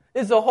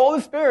 Is the Holy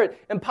Spirit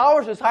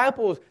empowers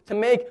disciples to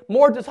make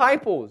more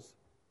disciples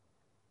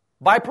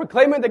by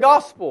proclaiming the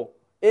gospel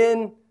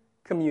in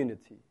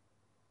community.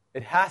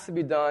 It has to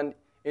be done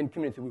in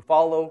community. We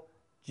follow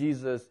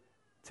Jesus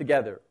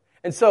together.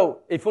 And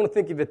so, if you want to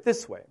think of it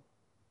this way,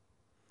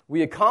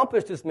 we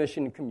accomplish this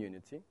mission in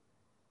community,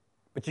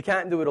 but you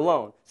can't do it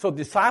alone. So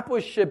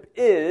discipleship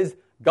is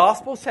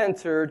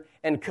gospel-centered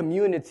and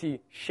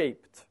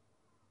community-shaped.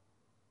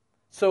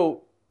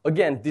 So,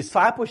 again,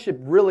 discipleship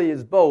really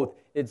is both.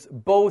 It's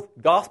both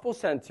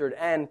gospel-centered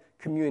and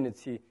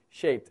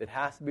community-shaped. It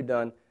has to be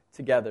done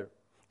together.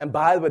 And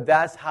by the way,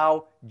 that's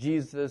how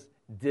Jesus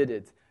did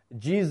it.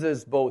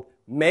 Jesus both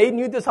made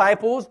new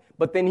disciples,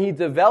 but then He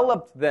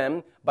developed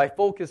them by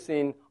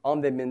focusing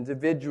on them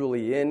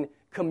individually in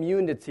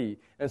community.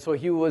 And so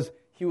He was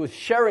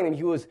sharing them.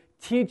 He was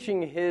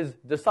teaching His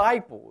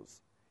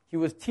disciples. He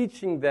was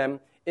teaching them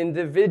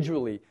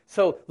individually.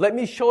 So let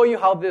me show you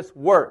how this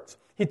works.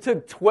 He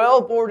took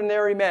 12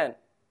 ordinary men.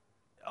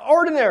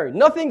 Ordinary.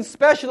 Nothing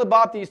special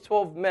about these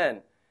 12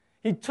 men.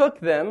 He took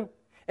them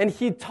and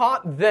He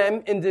taught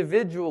them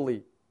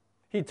individually.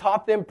 He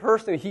taught them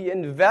personally. He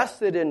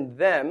invested in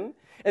them.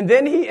 And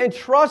then He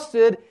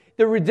entrusted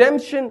the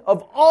redemption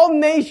of all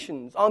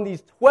nations on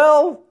these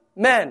 12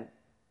 men.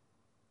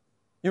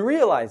 You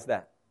realize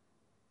that?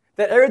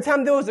 That every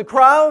time there was a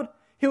crowd,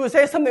 He would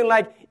say something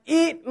like,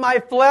 "Eat my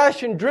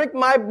flesh and drink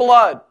my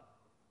blood."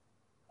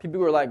 People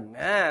were like,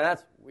 man,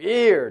 that's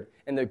weird.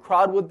 And the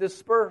crowd would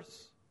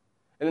disperse.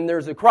 And then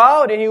there's a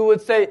crowd, and he would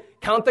say,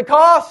 count the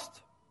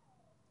cost.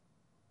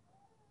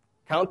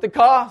 Count the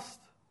cost.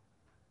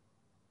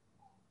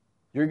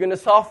 You're going to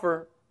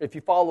suffer if you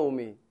follow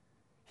me.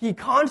 He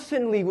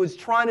constantly was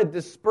trying to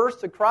disperse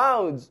the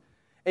crowds,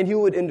 and he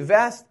would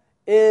invest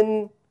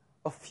in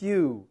a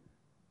few.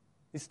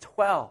 He's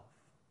 12.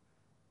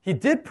 He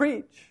did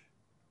preach,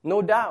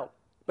 no doubt.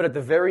 But at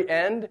the very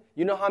end,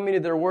 you know how many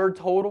there were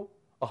total?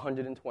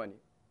 120.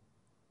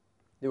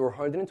 There were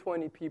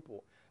 120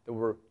 people that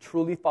were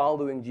truly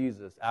following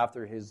Jesus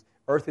after his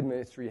earthly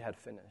ministry had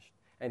finished.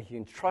 And he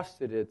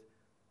entrusted it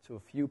to a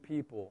few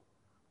people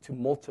to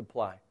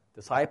multiply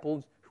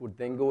disciples who would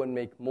then go and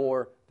make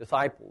more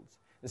disciples.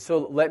 And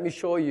so let me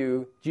show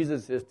you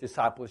Jesus'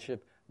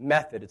 discipleship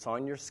method. It's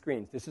on your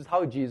screens. This is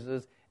how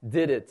Jesus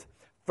did it.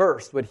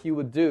 First, what he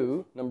would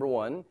do, number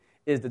one,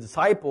 is the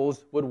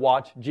disciples would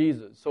watch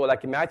Jesus. So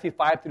like in Matthew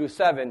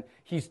 5-7,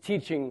 he's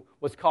teaching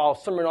what's called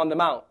Sermon on the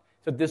Mount.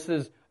 So this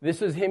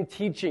is him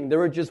teaching. They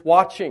were just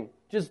watching,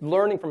 just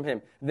learning from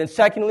him. And then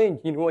secondly,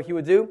 you know what he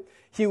would do?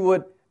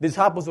 The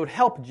disciples would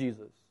help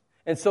Jesus.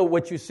 And so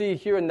what you see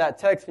here in that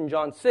text in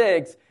John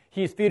 6,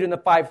 he's feeding the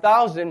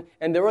 5,000,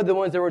 and they were the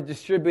ones that were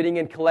distributing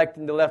and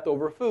collecting the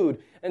leftover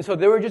food. And so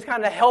they were just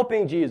kind of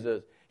helping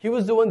Jesus. He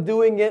was the one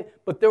doing it,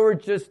 but they were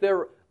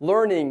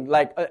learning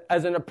like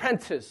as an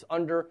apprentice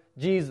under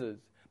Jesus.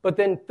 But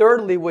then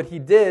thirdly, what he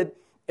did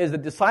is the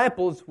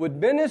disciples would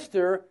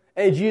minister,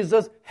 and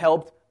Jesus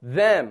helped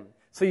them.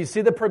 So you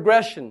see the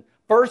progression.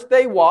 First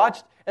they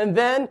watched, and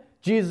then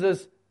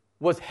Jesus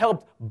was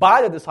helped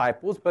by the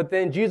disciples, but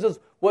then Jesus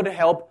would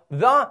help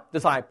the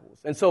disciples.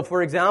 And so,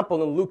 for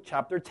example, in Luke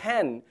chapter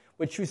 10,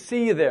 what you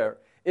see there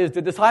is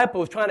the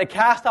disciples trying to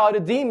cast out a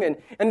demon,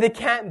 and they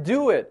can't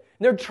do it.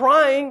 They're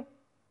trying,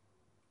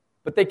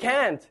 but they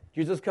can't.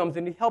 Jesus comes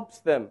and he helps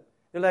them.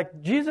 They're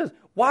like, Jesus,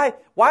 why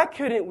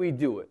couldn't we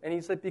do it? And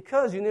he said,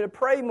 because you need to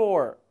pray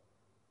more.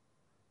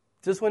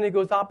 Just when it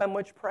goes out by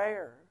much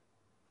prayer.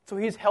 So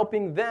he's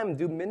helping them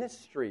do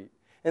ministry.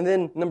 And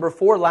then number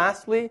 4,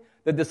 lastly,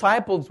 the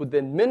disciples would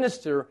then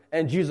minister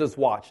and Jesus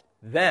watched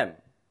them.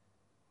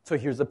 So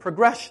here's the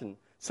progression.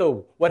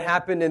 So what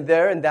happened in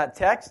that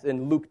text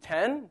in Luke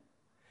 10?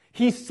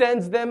 He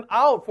sends them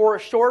out for a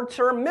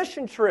short-term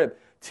mission trip.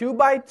 2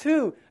 by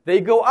 2. They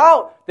go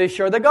out, they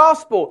share the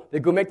gospel, they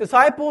go make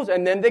disciples,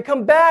 and then they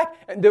come back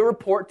and they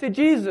report to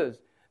Jesus.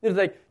 It's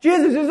like,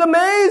 Jesus is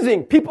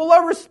amazing. People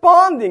are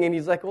responding. And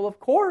he's like, well, of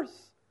course.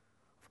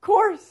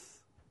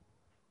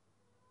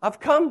 I've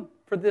come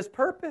for this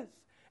purpose.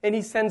 And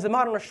he sends them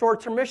out on a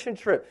short-term mission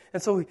trip.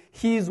 And so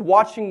he's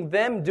watching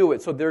them do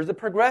it. So there's a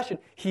progression.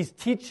 He's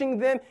teaching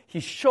them.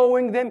 He's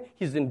showing them.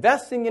 He's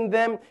investing in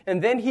them.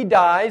 And then he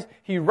dies.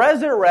 He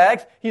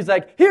resurrects. He's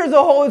like, here's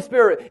the Holy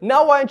Spirit.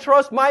 Now I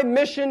entrust my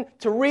mission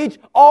to reach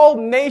all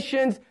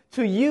nations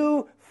to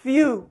you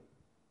few.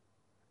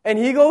 And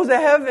he goes to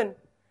heaven.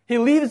 He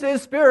leaves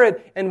his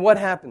spirit. And what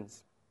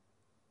happens?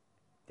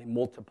 They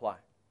multiply.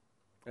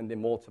 And they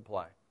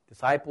multiply.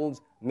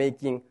 Disciples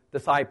making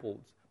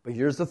disciples. But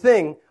here's the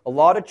thing, a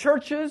lot of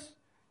churches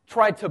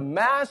try to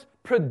mass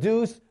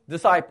produce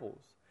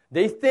disciples.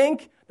 They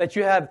think that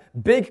you have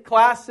big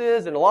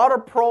classes and a lot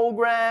of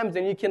programs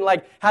and you can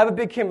have a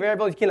big conveyor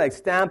belt, you can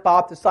stamp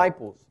out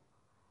disciples.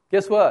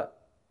 Guess what?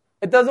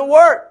 It doesn't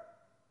work.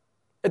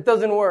 It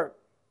doesn't work.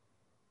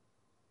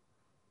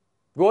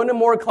 Going to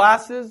more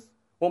classes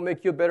won't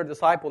make you a better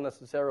disciple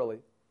necessarily.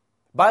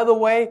 By the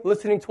way,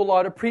 listening to a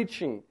lot of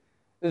preaching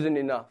isn't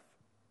enough.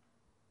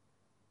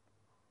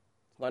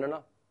 It's not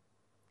enough.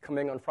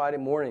 Coming on Friday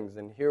mornings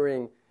and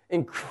hearing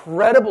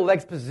incredible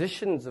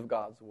expositions of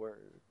God's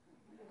Word.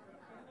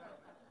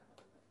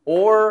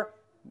 Or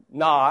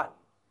not.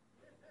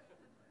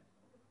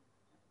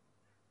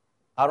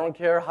 I don't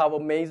care how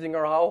amazing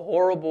or how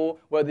horrible,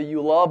 whether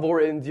you love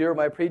or endure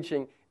my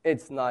preaching,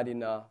 it's not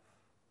enough.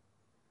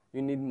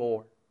 You need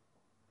more.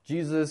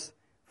 Jesus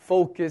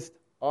focused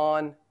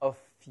on a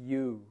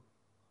few.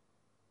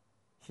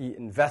 He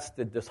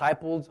invested.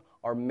 Disciples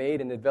are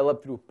made and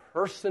developed through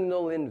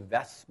personal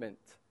investment.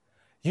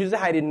 Jesus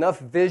had enough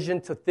vision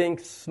to think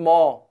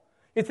small.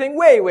 You think,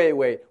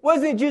 wait.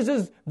 Wasn't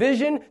Jesus'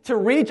 vision to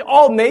reach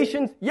all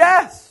nations?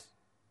 Yes.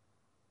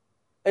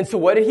 And so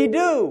what did he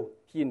do?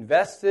 He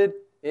invested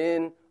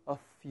in a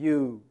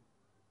few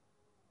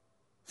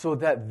so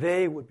that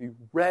they would be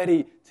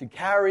ready to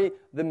carry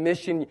the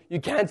mission.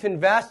 You can't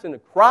invest in a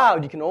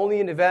crowd. You can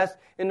only invest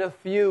in a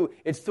few.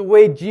 It's the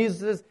way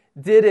Jesus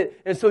did it.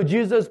 And so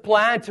Jesus'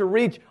 plan to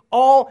reach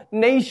all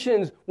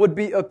nations would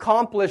be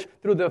accomplished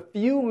through the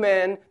few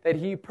men that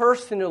he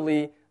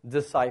personally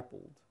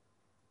discipled.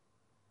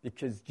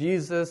 Because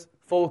Jesus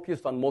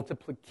focused on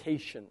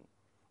multiplication,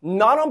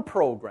 not on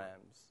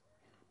programs,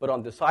 but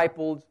on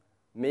disciples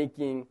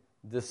making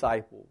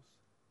disciples.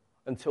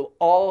 Until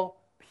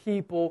all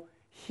people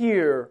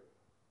hear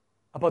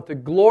about the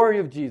glory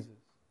of Jesus.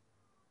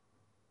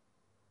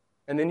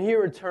 And then he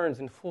returns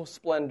in full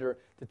splendor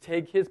to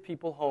take his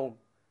people home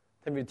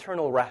to have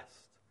eternal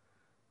rest.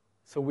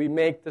 So we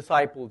make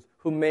disciples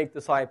who make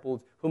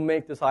disciples who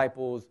make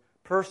disciples.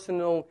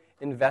 Personal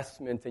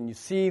investment. And you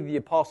see the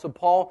Apostle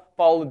Paul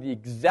followed the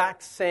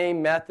exact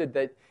same method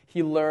that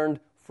he learned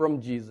from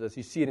Jesus.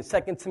 You see it in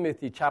 2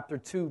 Timothy chapter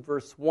 2,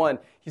 verse 1.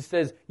 He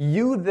says,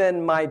 "You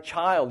then, my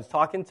child," he's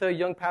talking to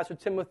young pastor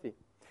Timothy,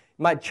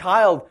 "my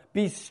child,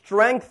 be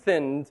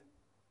strengthened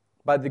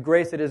by the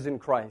grace that is in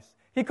Christ."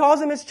 He calls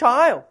him his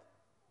child.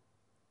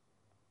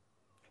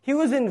 He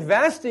was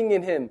investing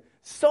in him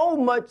so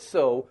much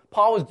so,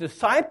 Paul was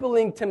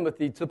discipling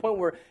Timothy to the point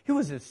where he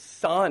was his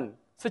son.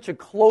 Such a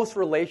close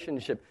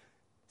relationship.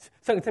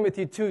 2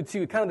 Timothy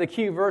 2:2, kind of the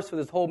key verse for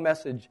this whole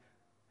message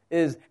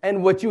is,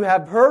 "And what you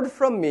have heard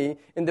from me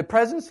in the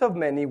presence of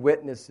many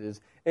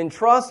witnesses,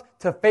 entrust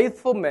to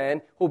faithful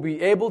men who will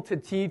be able to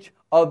teach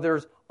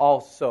others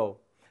also."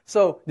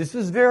 So this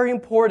is very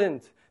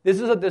important. This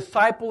is a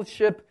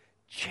discipleship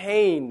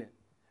chain.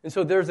 And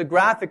so there's a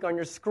graphic on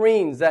your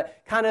screens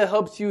that kind of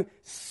helps you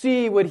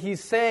see what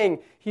he's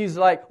saying. He's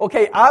like,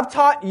 okay, I've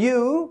taught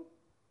you,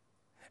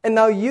 and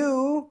now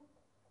you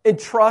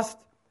entrust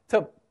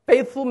to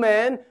faithful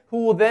men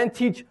who will then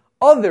teach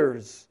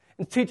others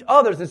and teach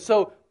others. And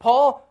so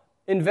Paul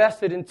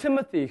invested in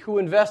Timothy, who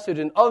invested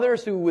in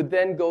others who would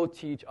then go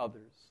teach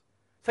others.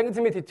 2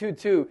 Timothy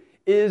 2:2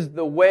 is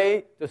the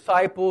way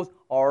disciples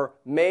are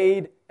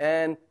made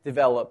and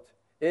developed.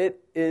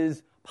 It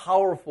is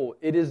powerful.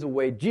 It is the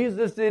way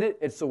Jesus did it.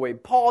 It's the way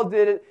Paul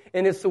did it.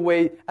 And it's the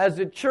way, as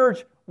a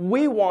church,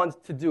 we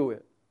want to do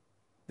it.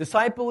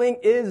 Discipling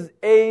is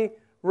a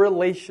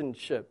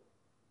relationship.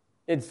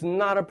 It's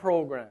not a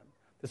program.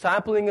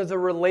 Discipling is a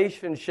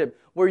relationship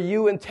where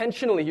you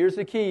intentionally, here's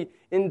the key,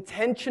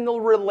 intentional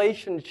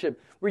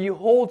relationship, where you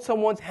hold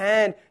someone's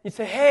hand. You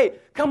say, hey,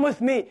 come with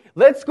me.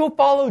 Let's go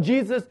follow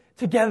Jesus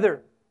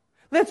together.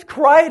 Let's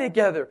cry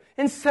together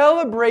and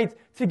celebrate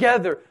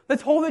together.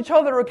 Let's hold each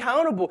other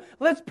accountable.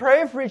 Let's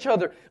pray for each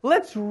other.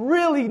 Let's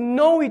really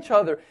know each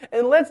other.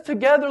 And let's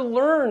together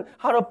learn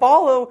how to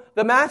follow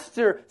the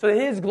Master so that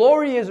His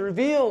glory is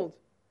revealed.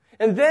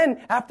 And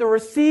then, after a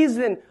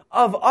season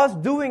of us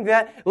doing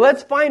that,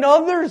 let's find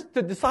others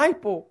to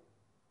disciple.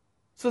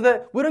 So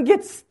that we don't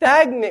get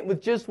stagnant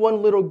with just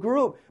one little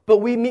group, but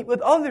we meet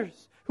with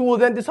others who will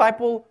then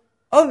disciple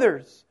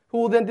others, who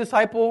will then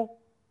disciple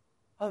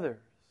others.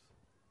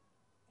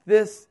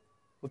 This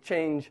will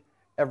change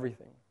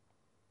everything.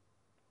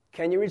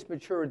 Can you reach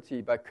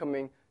maturity by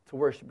coming to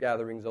worship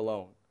gatherings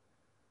alone?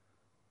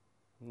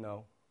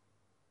 No.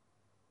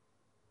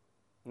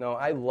 No,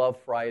 I love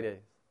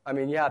Fridays. I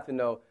mean, you have to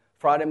know,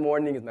 Friday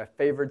morning is my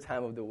favorite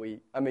time of the week.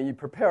 I mean, you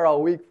prepare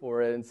all week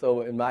for it, and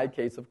so in my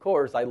case, of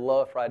course, I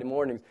love Friday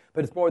mornings.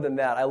 But it's more than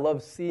that. I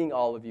love seeing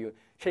all of you,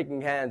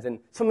 shaking hands, and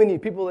so many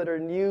people that are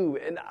new,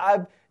 and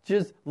I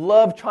just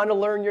love trying to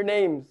learn your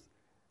names.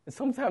 And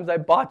sometimes I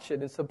botch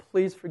it, and so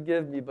please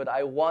forgive me, but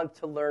I want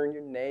to learn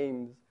your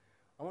names.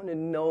 I want to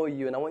know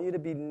you, and I want you to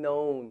be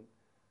known.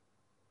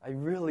 I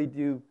really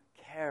do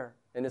care.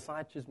 And it's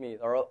not just me.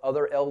 Our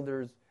other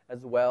elders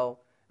as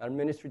well, our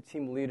ministry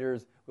team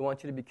leaders, we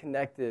want you to be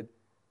connected.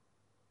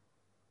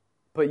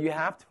 But you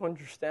have to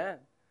understand,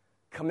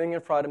 coming in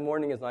Friday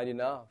morning is not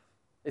enough.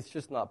 It's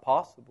just not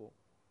possible.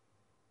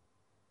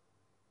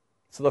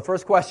 So the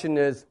first question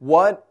is,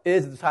 what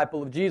is a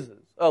disciple of Jesus?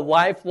 A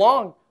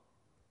lifelong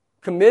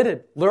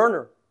committed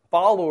learner,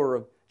 follower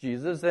of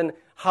Jesus. And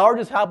how are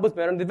disciples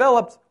made and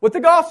developed? With the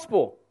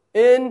gospel,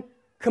 in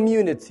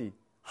community,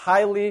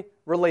 highly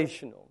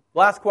relational.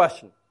 Last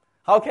question,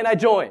 how can I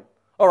join?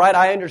 All right,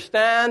 I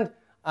understand.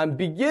 I'm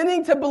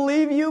beginning to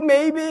believe you,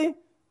 maybe.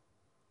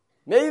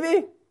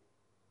 Maybe.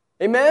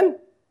 Amen?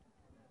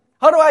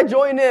 How do I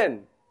join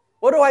in?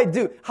 What do I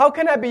do? How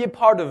can I be a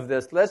part of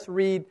this? Let's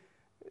read.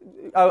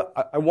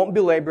 I won't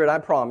belabor it, I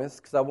promise,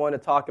 because I want to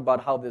talk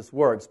about how this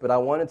works, but I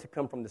want it to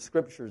come from the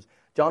Scriptures.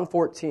 John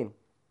 14,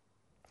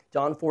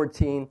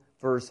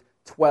 verse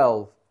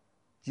 12,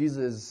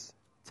 Jesus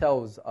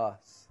tells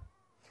us,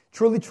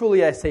 "Truly,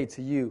 truly, I say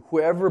to you,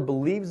 whoever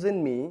believes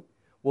in me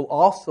will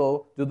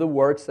also do the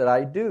works that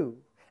I do,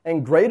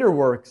 and greater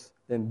works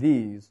than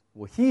these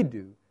will he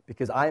do,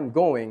 because I am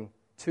going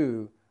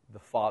to the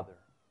Father."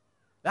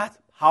 That's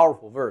a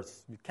powerful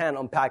verse. You can't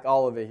unpack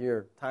all of it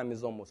here. Time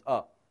is almost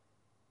up.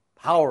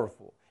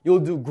 Powerful. You'll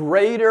do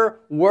greater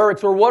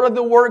works. Or what are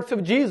the works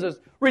of Jesus?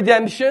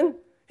 Redemption.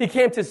 He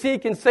came to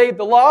seek and save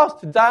the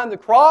lost, to die on the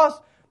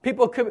cross.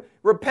 People could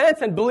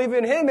repent and believe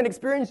in Him and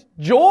experience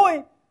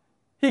joy.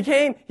 He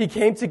came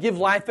to give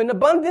life in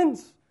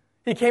abundance.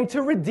 He came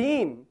to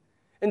redeem.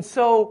 And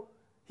so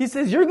He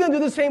says, you're going to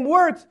do the same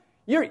works.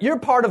 You're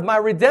part of my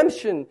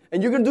redemption,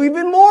 and you're going to do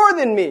even more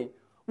than me.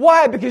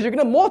 Why? Because you're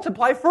going to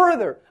multiply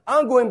further.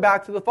 I'm going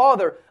back to the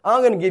Father.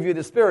 I'm going to give you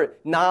the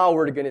Spirit. Now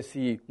we're going to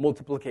see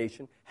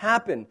multiplication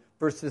happen.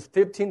 Verses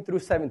 15 through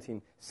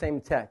 17, same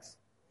text.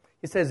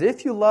 He says,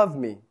 if you love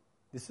me,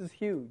 this is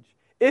huge.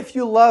 If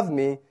you love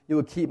me, you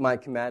will keep my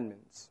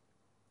commandments.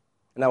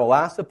 And I will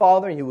ask the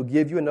Father, and He will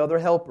give you another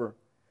helper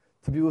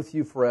to be with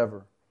you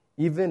forever.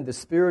 Even the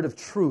Spirit of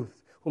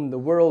truth, whom the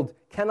world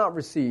cannot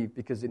receive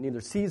because it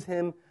neither sees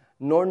Him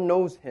nor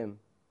knows Him.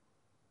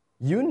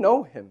 You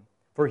know him,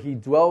 for he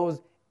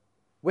dwells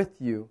with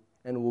you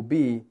and will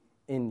be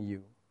in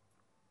you.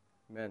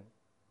 Amen.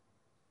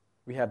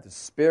 We have the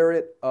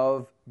Spirit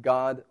of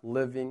God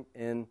living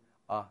in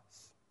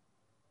us.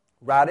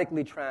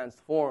 Radically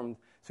transformed.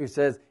 So he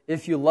says,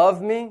 if you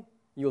love me,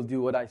 you'll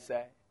do what I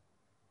say.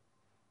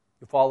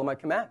 You follow my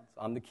commands.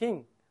 I'm the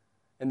king.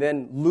 And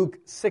then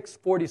Luke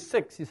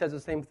 6:46, he says the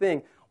same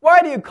thing.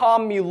 Why do you call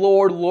me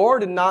Lord,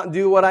 Lord, and not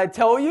do what I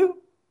tell you?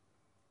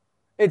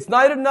 It's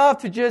not enough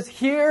to just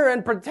hear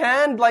and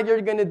pretend like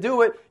you're going to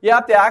do it. You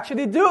have to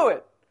actually do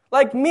it.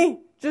 Like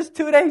me, just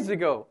 2 days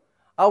ago.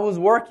 I was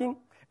working,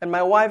 and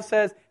my wife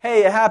says,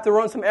 hey, I have to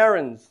run some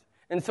errands.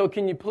 And so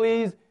can you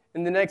please,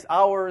 in the next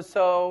hour or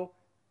so,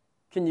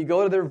 can you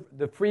go to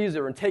the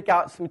freezer and take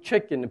out some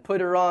chicken and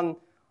put it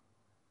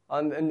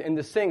in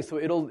the sink so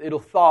it'll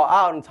thaw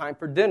out in time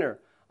for dinner?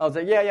 I was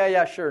like,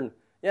 yeah, sure.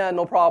 Yeah,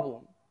 no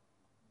problem.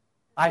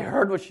 I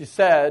heard what she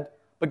said,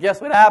 but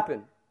guess what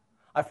happened?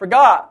 I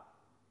forgot.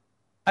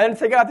 I didn't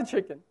take out the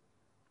chicken.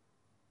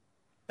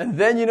 And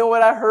then you know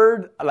what I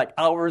heard? Like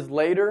hours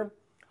later,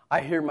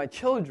 I hear my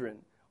children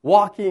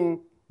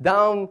walking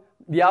down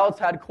the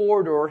outside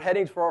corridor,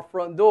 heading for our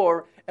front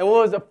door. And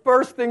what was the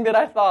first thing that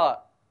I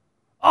thought?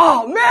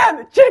 Oh man,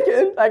 the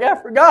chicken! Like I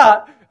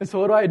forgot. And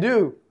so what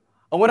do?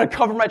 I want to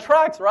cover my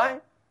tracks,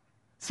 right?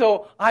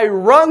 So I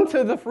run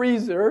to the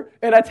freezer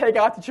and I take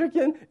out the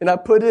chicken and I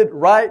put it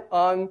right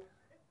on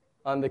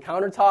the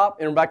countertop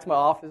and back to my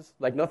office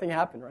like nothing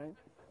happened, right?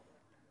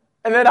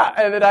 And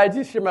then I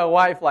just hear my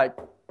wife like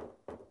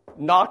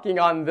knocking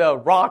on the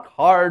rock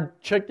hard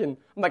chicken.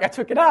 I'm like, I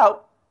took it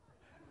out.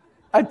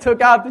 I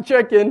took out the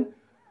chicken.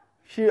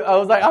 I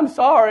was like, I'm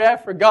sorry, I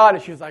forgot.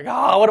 And she was like,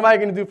 what am I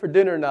going to do for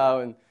dinner now?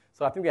 And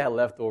so I think we had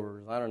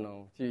leftovers. I don't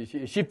know.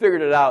 She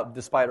figured it out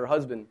despite her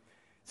husband.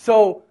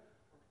 So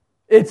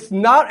it's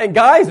not, and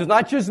guys, it's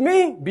not just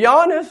me. Be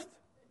honest.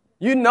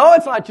 You know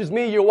it's not just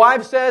me. Your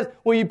wife says,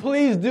 will you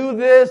please do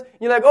this?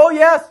 You're like, oh,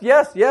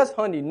 yes,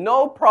 honey.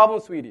 No problem,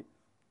 sweetie.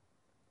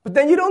 But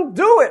then you don't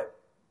do it.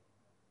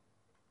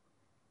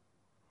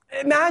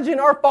 Imagine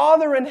our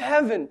Father in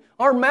heaven,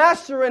 our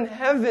Master in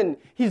heaven.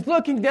 He's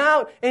looking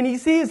down and he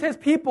sees his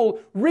people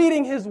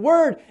reading his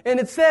word. And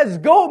it says,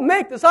 go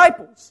make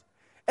disciples.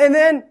 And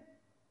then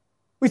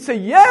we say,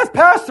 yes,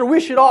 Pastor, we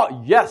should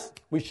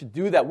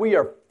do that. We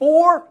are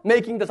for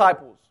making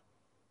disciples.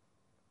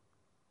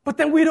 But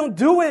then we don't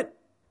do it.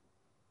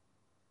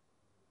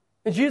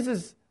 And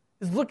Jesus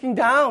is looking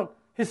down,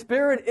 his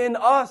Spirit in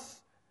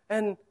us.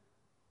 And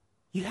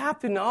you have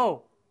to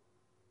know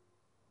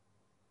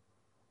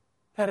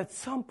that at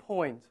some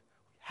point,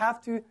 we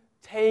have to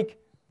take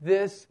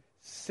this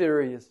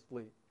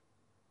seriously.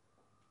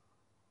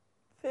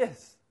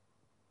 This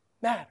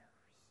matters.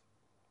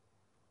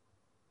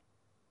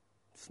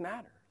 This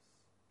matters.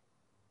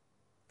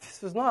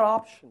 This is not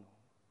optional.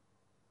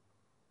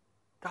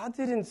 God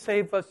didn't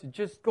save us to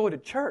just go to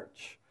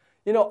church.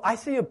 You know, I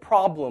see a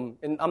problem,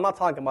 and I'm not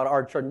talking about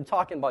our church, I'm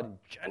talking about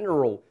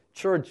general,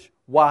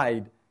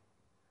 church-wide.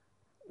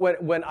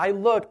 When I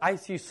look, I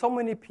see so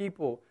many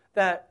people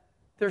that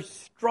they're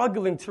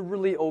struggling to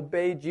really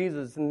obey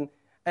Jesus.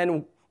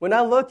 And when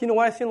I look, you know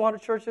what I see in a lot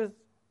of churches?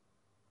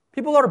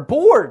 People are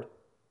bored.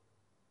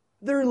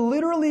 They're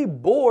literally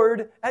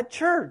bored at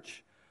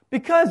church.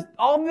 Because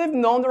all they've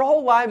known their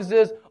whole lives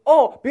is,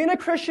 being a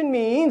Christian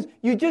means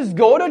you just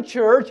go to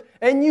church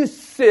and you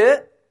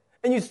sit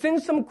and you sing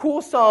some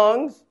cool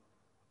songs.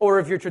 Or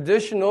if you're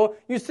traditional,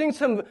 you sing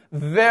some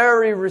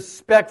very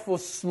respectful,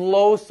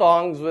 slow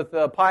songs with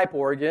a pipe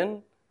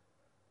organ.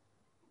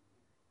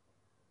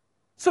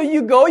 So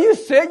you go, you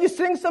sit, you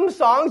sing some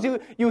songs,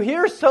 you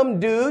hear some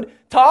dude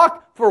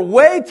talk for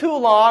way too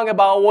long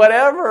about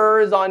whatever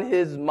is on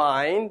his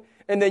mind,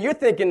 and then you're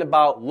thinking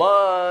about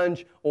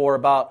lunch or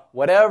about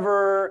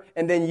whatever,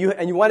 and then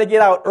you want to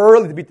get out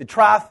early to beat the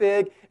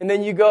traffic, and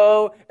then you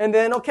go, and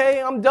then,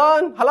 okay, I'm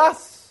done,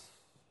 halas.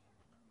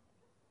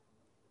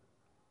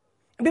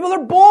 And people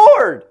are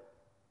bored.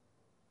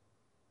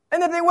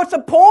 And then they, what's the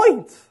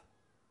point?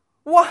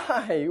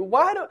 Why?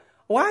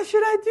 Why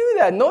should I do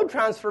that? No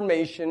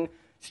transformation.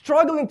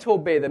 Struggling to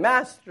obey the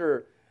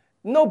Master,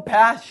 no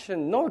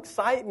passion, no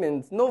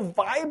excitement, no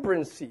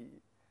vibrancy.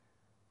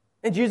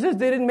 And Jesus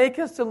didn't make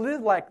us to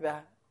live like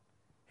that.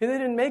 He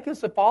didn't make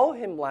us to follow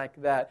him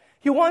like that.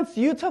 He wants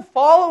you to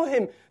follow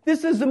him.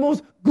 This is the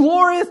most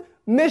glorious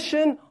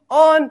mission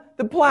on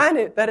the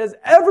planet that has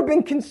ever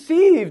been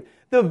conceived.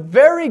 The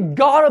very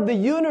God of the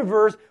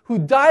universe who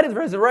died and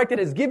resurrected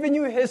has given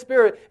you his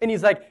Spirit. And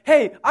he's like,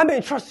 hey, I'm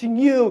entrusting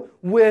you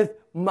with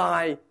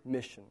my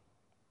mission.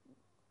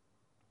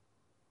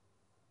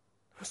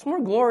 What's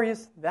more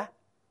glorious than that?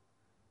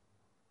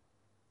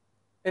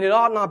 And it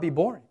ought not be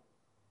boring.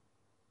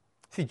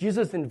 See,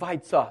 Jesus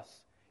invites us.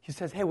 He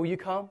says, hey, will you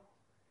come?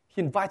 He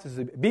invites us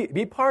to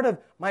be part of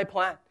my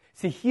plan.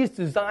 See, he's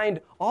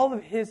designed all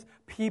of his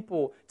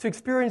people to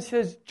experience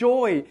his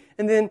joy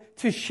and then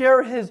to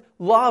share his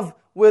love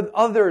with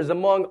others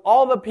among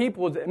all the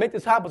people and make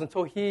this happen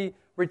until he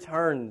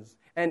returns.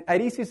 And at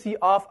ECC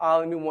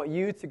Off-Island, we want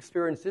you to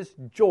experience this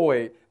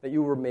joy that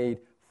you were made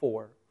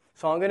 4.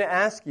 So I'm going to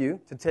ask you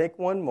to take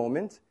one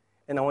moment,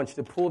 and I want you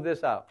to pull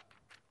this out.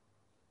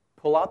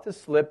 Pull out the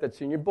slip that's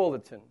in your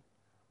bulletin.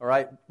 All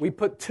right? We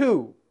put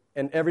 2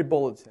 in every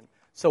bulletin.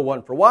 So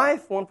one for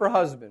wife, one for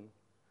husband.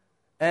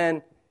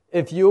 And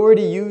if you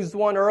already used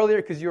one earlier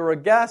because you were a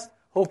guest,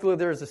 hopefully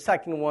there's a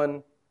second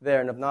one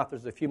there. And if not,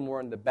 there's a few more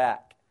in the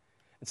back.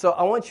 And so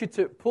I want you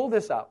to pull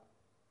this out.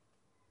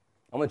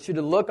 I want you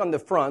to look on the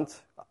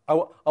front. I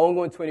won't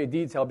go into any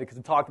detail because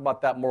we talked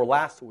about that more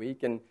last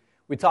week. And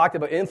we talked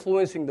about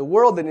influencing the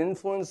world and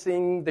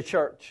influencing the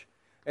church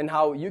and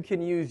how you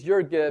can use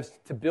your gifts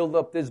to build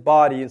up this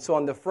body. And so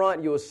on the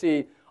front, you'll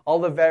see all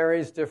the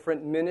various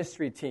different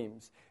ministry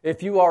teams.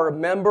 If you are a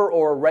member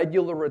or a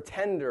regular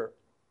attender,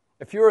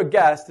 if you're a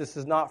guest, this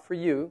is not for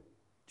you.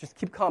 Just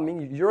keep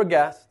coming. You're a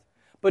guest.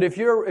 But if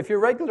you're a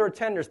regular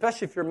attender,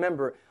 especially if you're a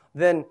member,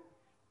 then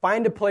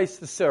find a place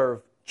to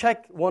serve.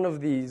 Check one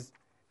of these,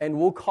 and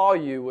we'll call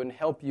you and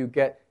help you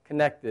get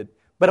connected.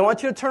 But I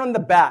want you to turn on the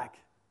back.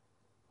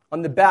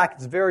 On the back,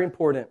 it's very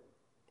important.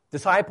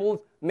 Disciples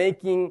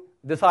making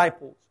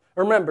disciples.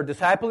 Remember,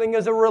 discipling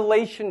is a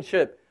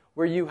relationship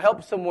where you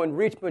help someone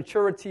reach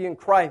maturity in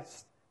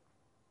Christ.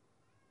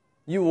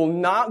 You will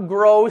not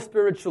grow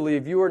spiritually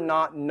if you are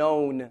not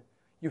known.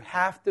 You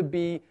have to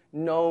be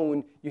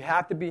known. You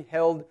have to be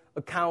held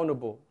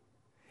accountable.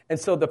 And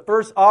so the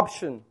first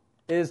option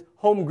is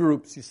home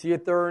groups. You see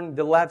it there on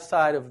the left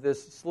side of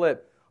this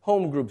slip.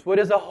 Home groups. What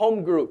is a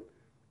home group?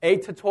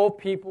 8 to 12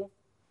 people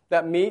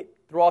that meet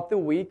throughout the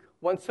week,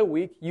 once a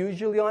week,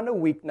 usually on a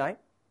weeknight.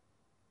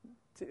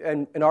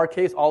 And in our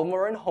case, all of them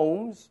are in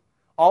homes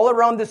all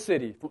around the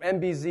city, from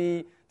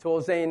MBZ to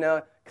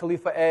Ozana,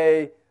 Khalifa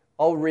A,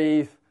 Al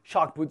Reef,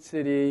 Shakbut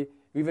City.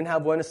 We even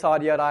have one in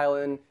Saudiyat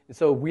Island. And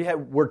so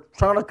we're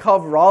trying to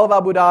cover all of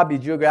Abu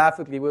Dhabi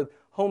geographically with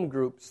home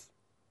groups.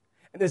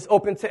 And it's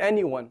open to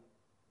anyone.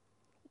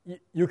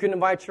 You can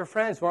invite your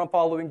friends who aren't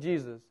following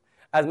Jesus.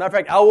 As a matter of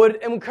fact, I would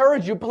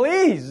encourage you,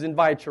 please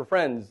invite your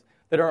friends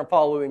that aren't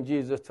following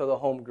Jesus to the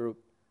home group.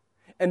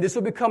 And this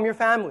will become your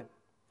family.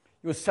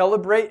 You will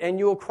celebrate and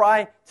you will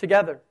cry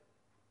together.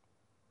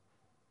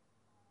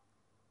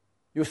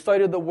 You'll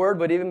study the Word,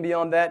 but even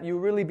beyond that,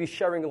 you'll really be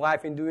sharing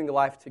life and doing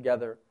life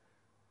together.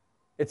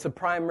 It's a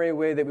primary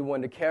way that we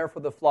want to care for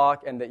the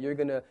flock and that you're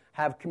going to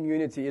have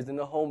community is in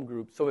the home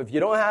group. So if you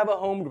don't have a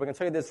home group, I can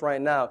tell you this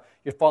right now,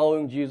 you're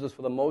following Jesus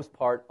for the most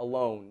part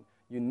alone.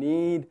 You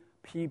need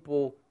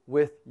people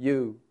with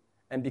you.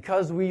 And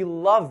because we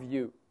love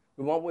you,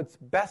 we want what's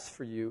best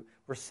for you,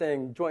 we're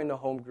saying join the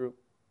home group.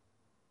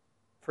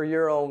 For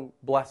your own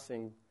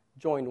blessing,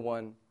 join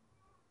one.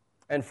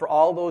 And for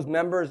all those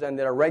members and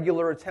that are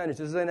regular attenders,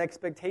 this is an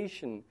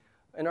expectation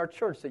in our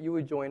church that you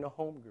would join a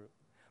home group.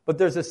 But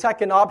there's a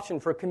second option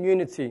for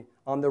community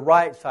on the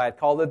right side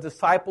called a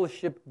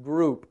discipleship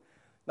group.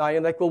 Now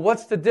you're like, well,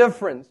 what's the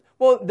difference?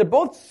 Well, they're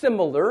both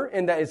similar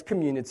in that it's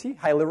community,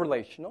 highly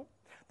relational.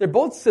 They're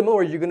both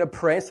similar. You're going to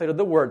pray and study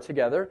the Word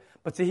together.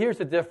 But see, here's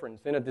the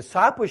difference. In a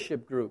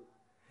discipleship group,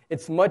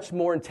 it's much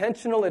more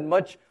intentional and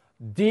much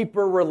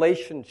deeper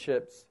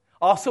relationships.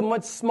 Also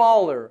much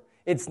smaller.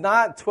 It's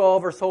not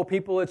 12 or so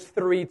people. It's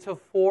 3 to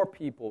 4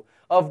 people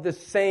of the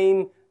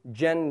same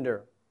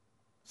gender.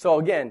 So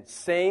again,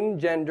 same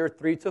gender,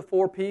 3 to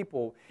 4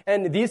 people.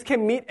 And these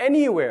can meet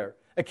anywhere.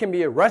 It can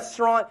be a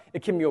restaurant.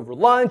 It can be over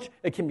lunch.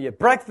 It can be at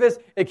breakfast.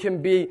 It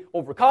can be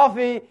over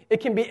coffee. It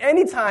can be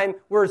any time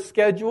where a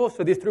schedule,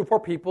 so these 3 or 4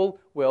 people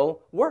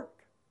will work.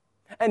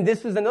 And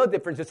this is another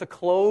difference. It's a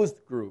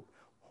closed group.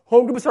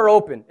 Home groups are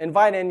open.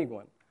 Invite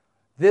anyone.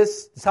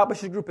 This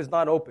discipleship group is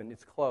not open.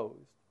 It's closed.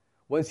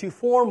 Once you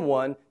form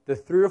one, the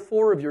 3 or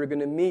 4 of you are going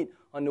to meet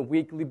on a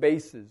weekly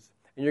basis.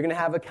 And you're going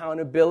to have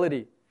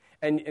accountability.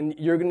 And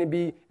you're going to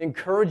be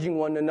encouraging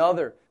one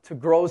another to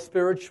grow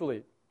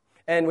spiritually.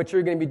 And what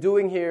you're going to be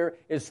doing here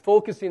is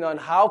focusing on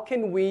how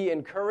can we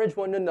encourage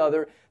one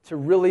another to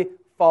really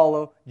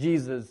follow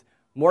Jesus.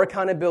 More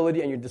accountability,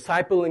 and you're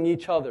discipling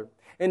each other.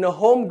 In the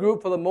home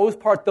group, for the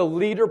most part, the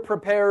leader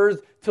prepares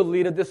to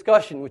lead a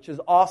discussion, which is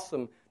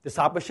awesome.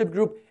 Discipleship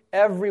group,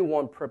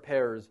 everyone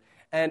prepares.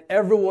 And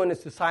everyone is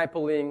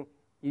discipling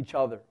each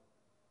other.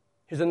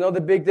 Here's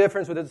another big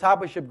difference with the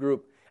discipleship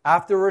group.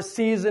 After a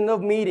season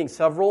of meeting,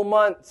 several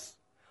months,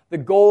 the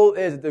goal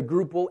is the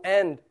group will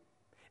end.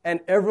 And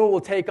everyone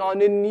will take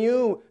on a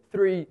new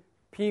 3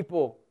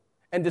 people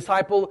and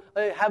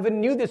have a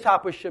new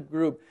discipleship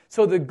group.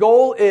 So the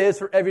goal is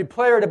for every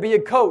player to be a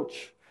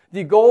coach.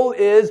 The goal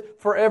is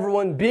for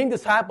everyone being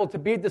discipled to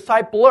be a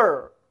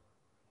discipler.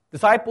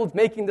 Disciples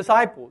making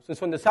disciples. And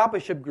so in the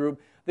discipleship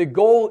group, the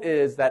goal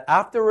is that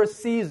after a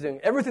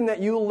season, everything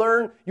that you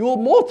learn, you will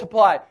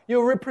multiply, you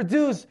will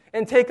reproduce,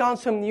 and take on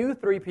some new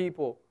 3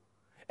 people.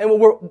 And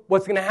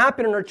what's going to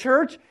happen in our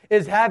church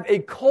is have a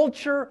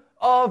culture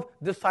of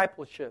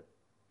discipleship,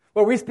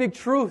 where we speak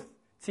truth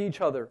to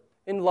each other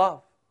in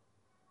love,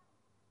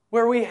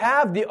 where we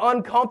have the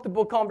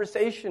uncomfortable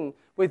conversation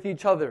with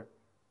each other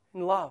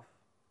in love,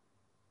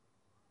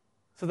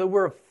 so that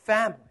we're a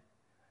family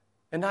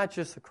and not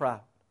just a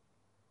crowd.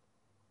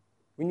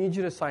 We need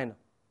you to sign up.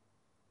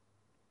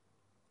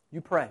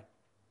 You pray.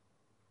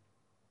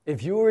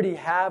 If you already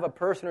have a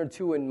person or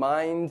two in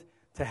mind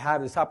to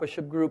have a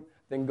discipleship group,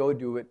 then go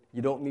do it.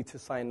 You don't need to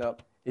sign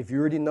up. If you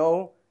already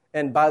know,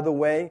 and by the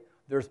way,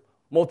 there's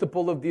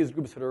multiple of these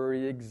groups that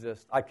already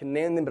exist. I can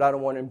name them, but I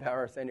don't want to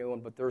embarrass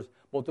anyone. But there's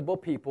multiple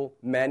people,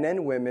 men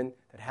and women,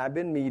 that have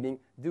been meeting,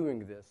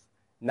 doing this.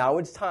 Now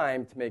it's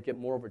time to make it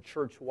more of a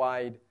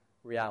church-wide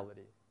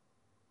reality.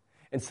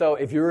 And so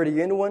if you're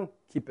already in one,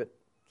 keep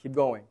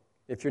going.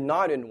 If you're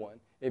not in one,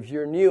 if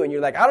you're new and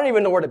you're like, I don't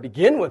even know where to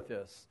begin with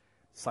this,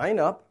 sign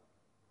up.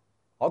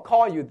 I'll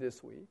call you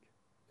this week.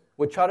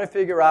 We'll try to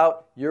figure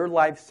out your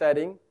life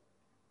setting,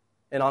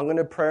 and I'm going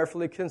to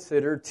prayerfully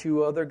consider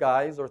 2 other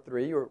guys or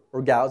 3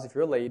 or gals if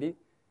you're a lady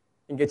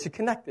and get you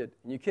connected.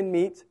 And you can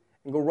meet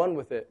and go run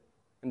with it.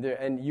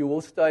 And you will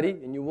study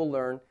and you will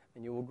learn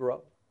and you will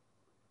grow.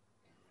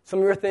 Some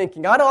of you are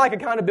thinking, I don't like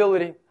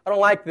accountability. I don't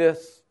like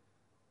this.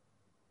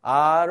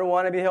 I don't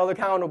want to be held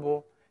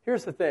accountable.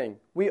 Here's the thing.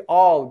 We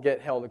all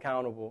get held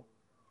accountable.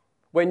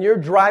 When you're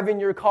driving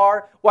your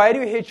car, why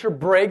do you hit your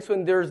brakes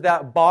when there's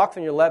that box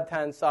on your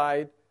left-hand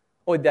side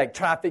or that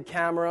traffic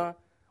camera?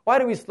 Why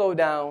do we slow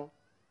down?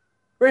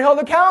 We're held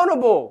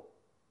accountable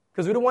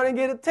because we don't want to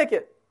get a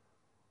ticket.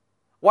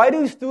 Why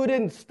do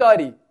students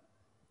study?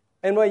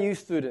 NYU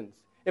students.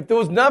 If there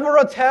was never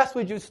a test,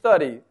 would you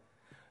study?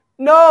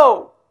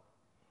 No.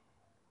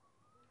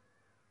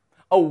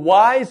 A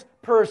wise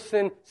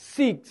person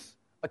seeks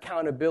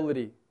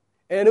accountability.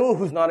 Anyone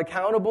who's not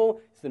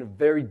accountable is in a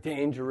very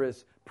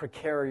dangerous,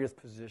 precarious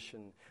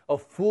position. A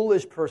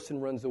foolish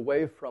person runs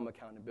away from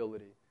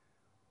accountability.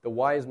 The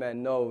wise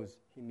man knows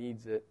he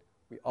needs it.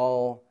 We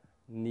all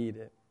need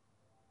it.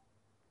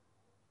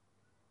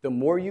 The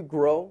more you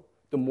grow,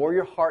 the more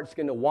your heart's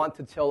going to want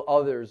to tell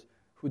others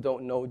who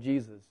don't know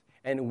Jesus.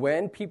 And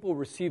when people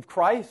receive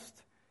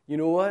Christ, you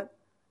know what?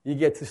 You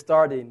get to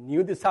start a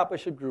new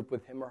discipleship group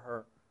with him or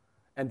her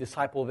and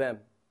disciple them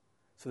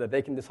so that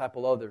they can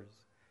disciple others.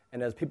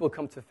 And as people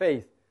come to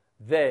faith,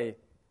 they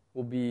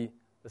will be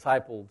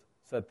discipled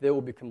so that they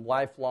will become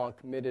lifelong,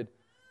 committed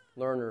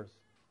learners,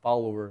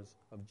 followers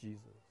of Jesus.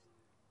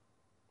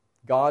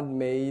 God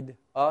made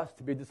us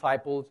to be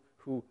disciples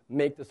who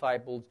make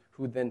disciples,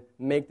 who then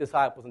make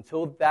disciples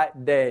until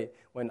that day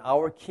when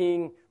our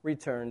King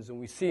returns and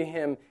we see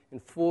him in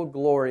full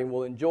glory and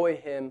we'll enjoy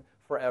him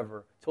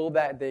forever. Till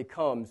that day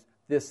comes,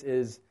 this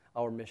is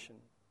our mission.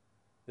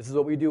 This is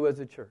what we do as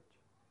a church.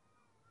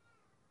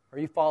 Are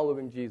you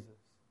following Jesus?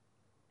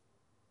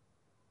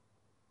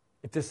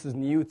 If this is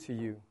new to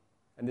you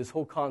and this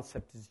whole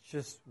concept is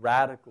just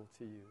radical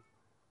to you,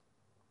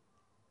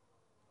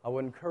 I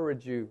would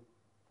encourage you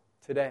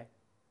today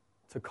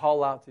to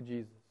call out to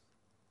Jesus.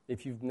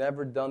 If you've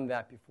never done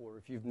that before,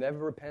 if you've never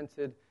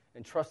repented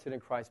and trusted in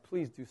Christ,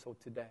 please do so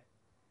today.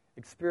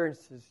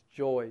 Experience his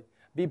joy.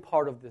 Be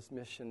part of this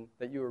mission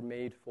that you were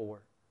made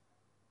for.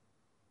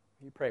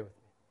 Will you pray with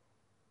me?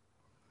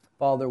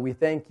 Father, we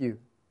thank you.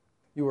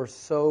 You are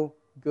so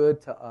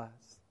good to us.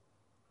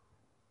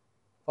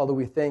 Father,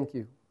 we thank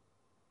you.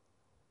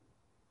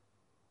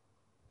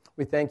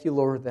 We thank you,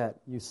 Lord, that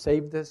you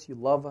saved us, you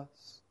love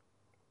us.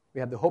 We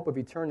have the hope of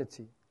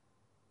eternity.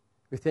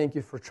 We thank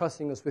you for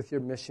trusting us with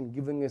your mission,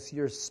 giving us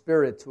your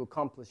Spirit to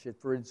accomplish it,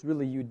 for it's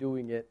really you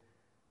doing it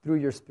through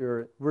your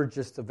Spirit. We're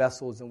just the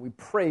vessels, and we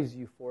praise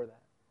you for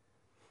that.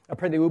 I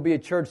pray that we'll be a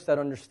church that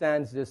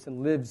understands this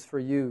and lives for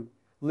you,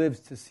 lives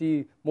to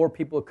see more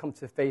people come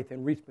to faith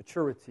and reach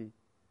maturity.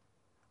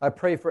 I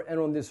pray for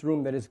anyone in this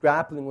room that is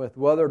grappling with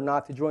whether or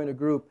not to join a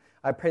group.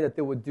 I pray that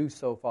they would do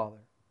so, Father.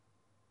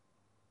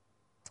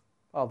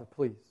 Father,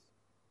 please.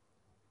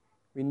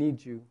 We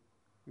need you.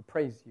 We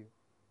praise you.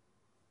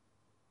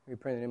 We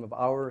pray in the name of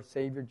our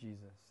Savior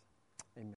Jesus.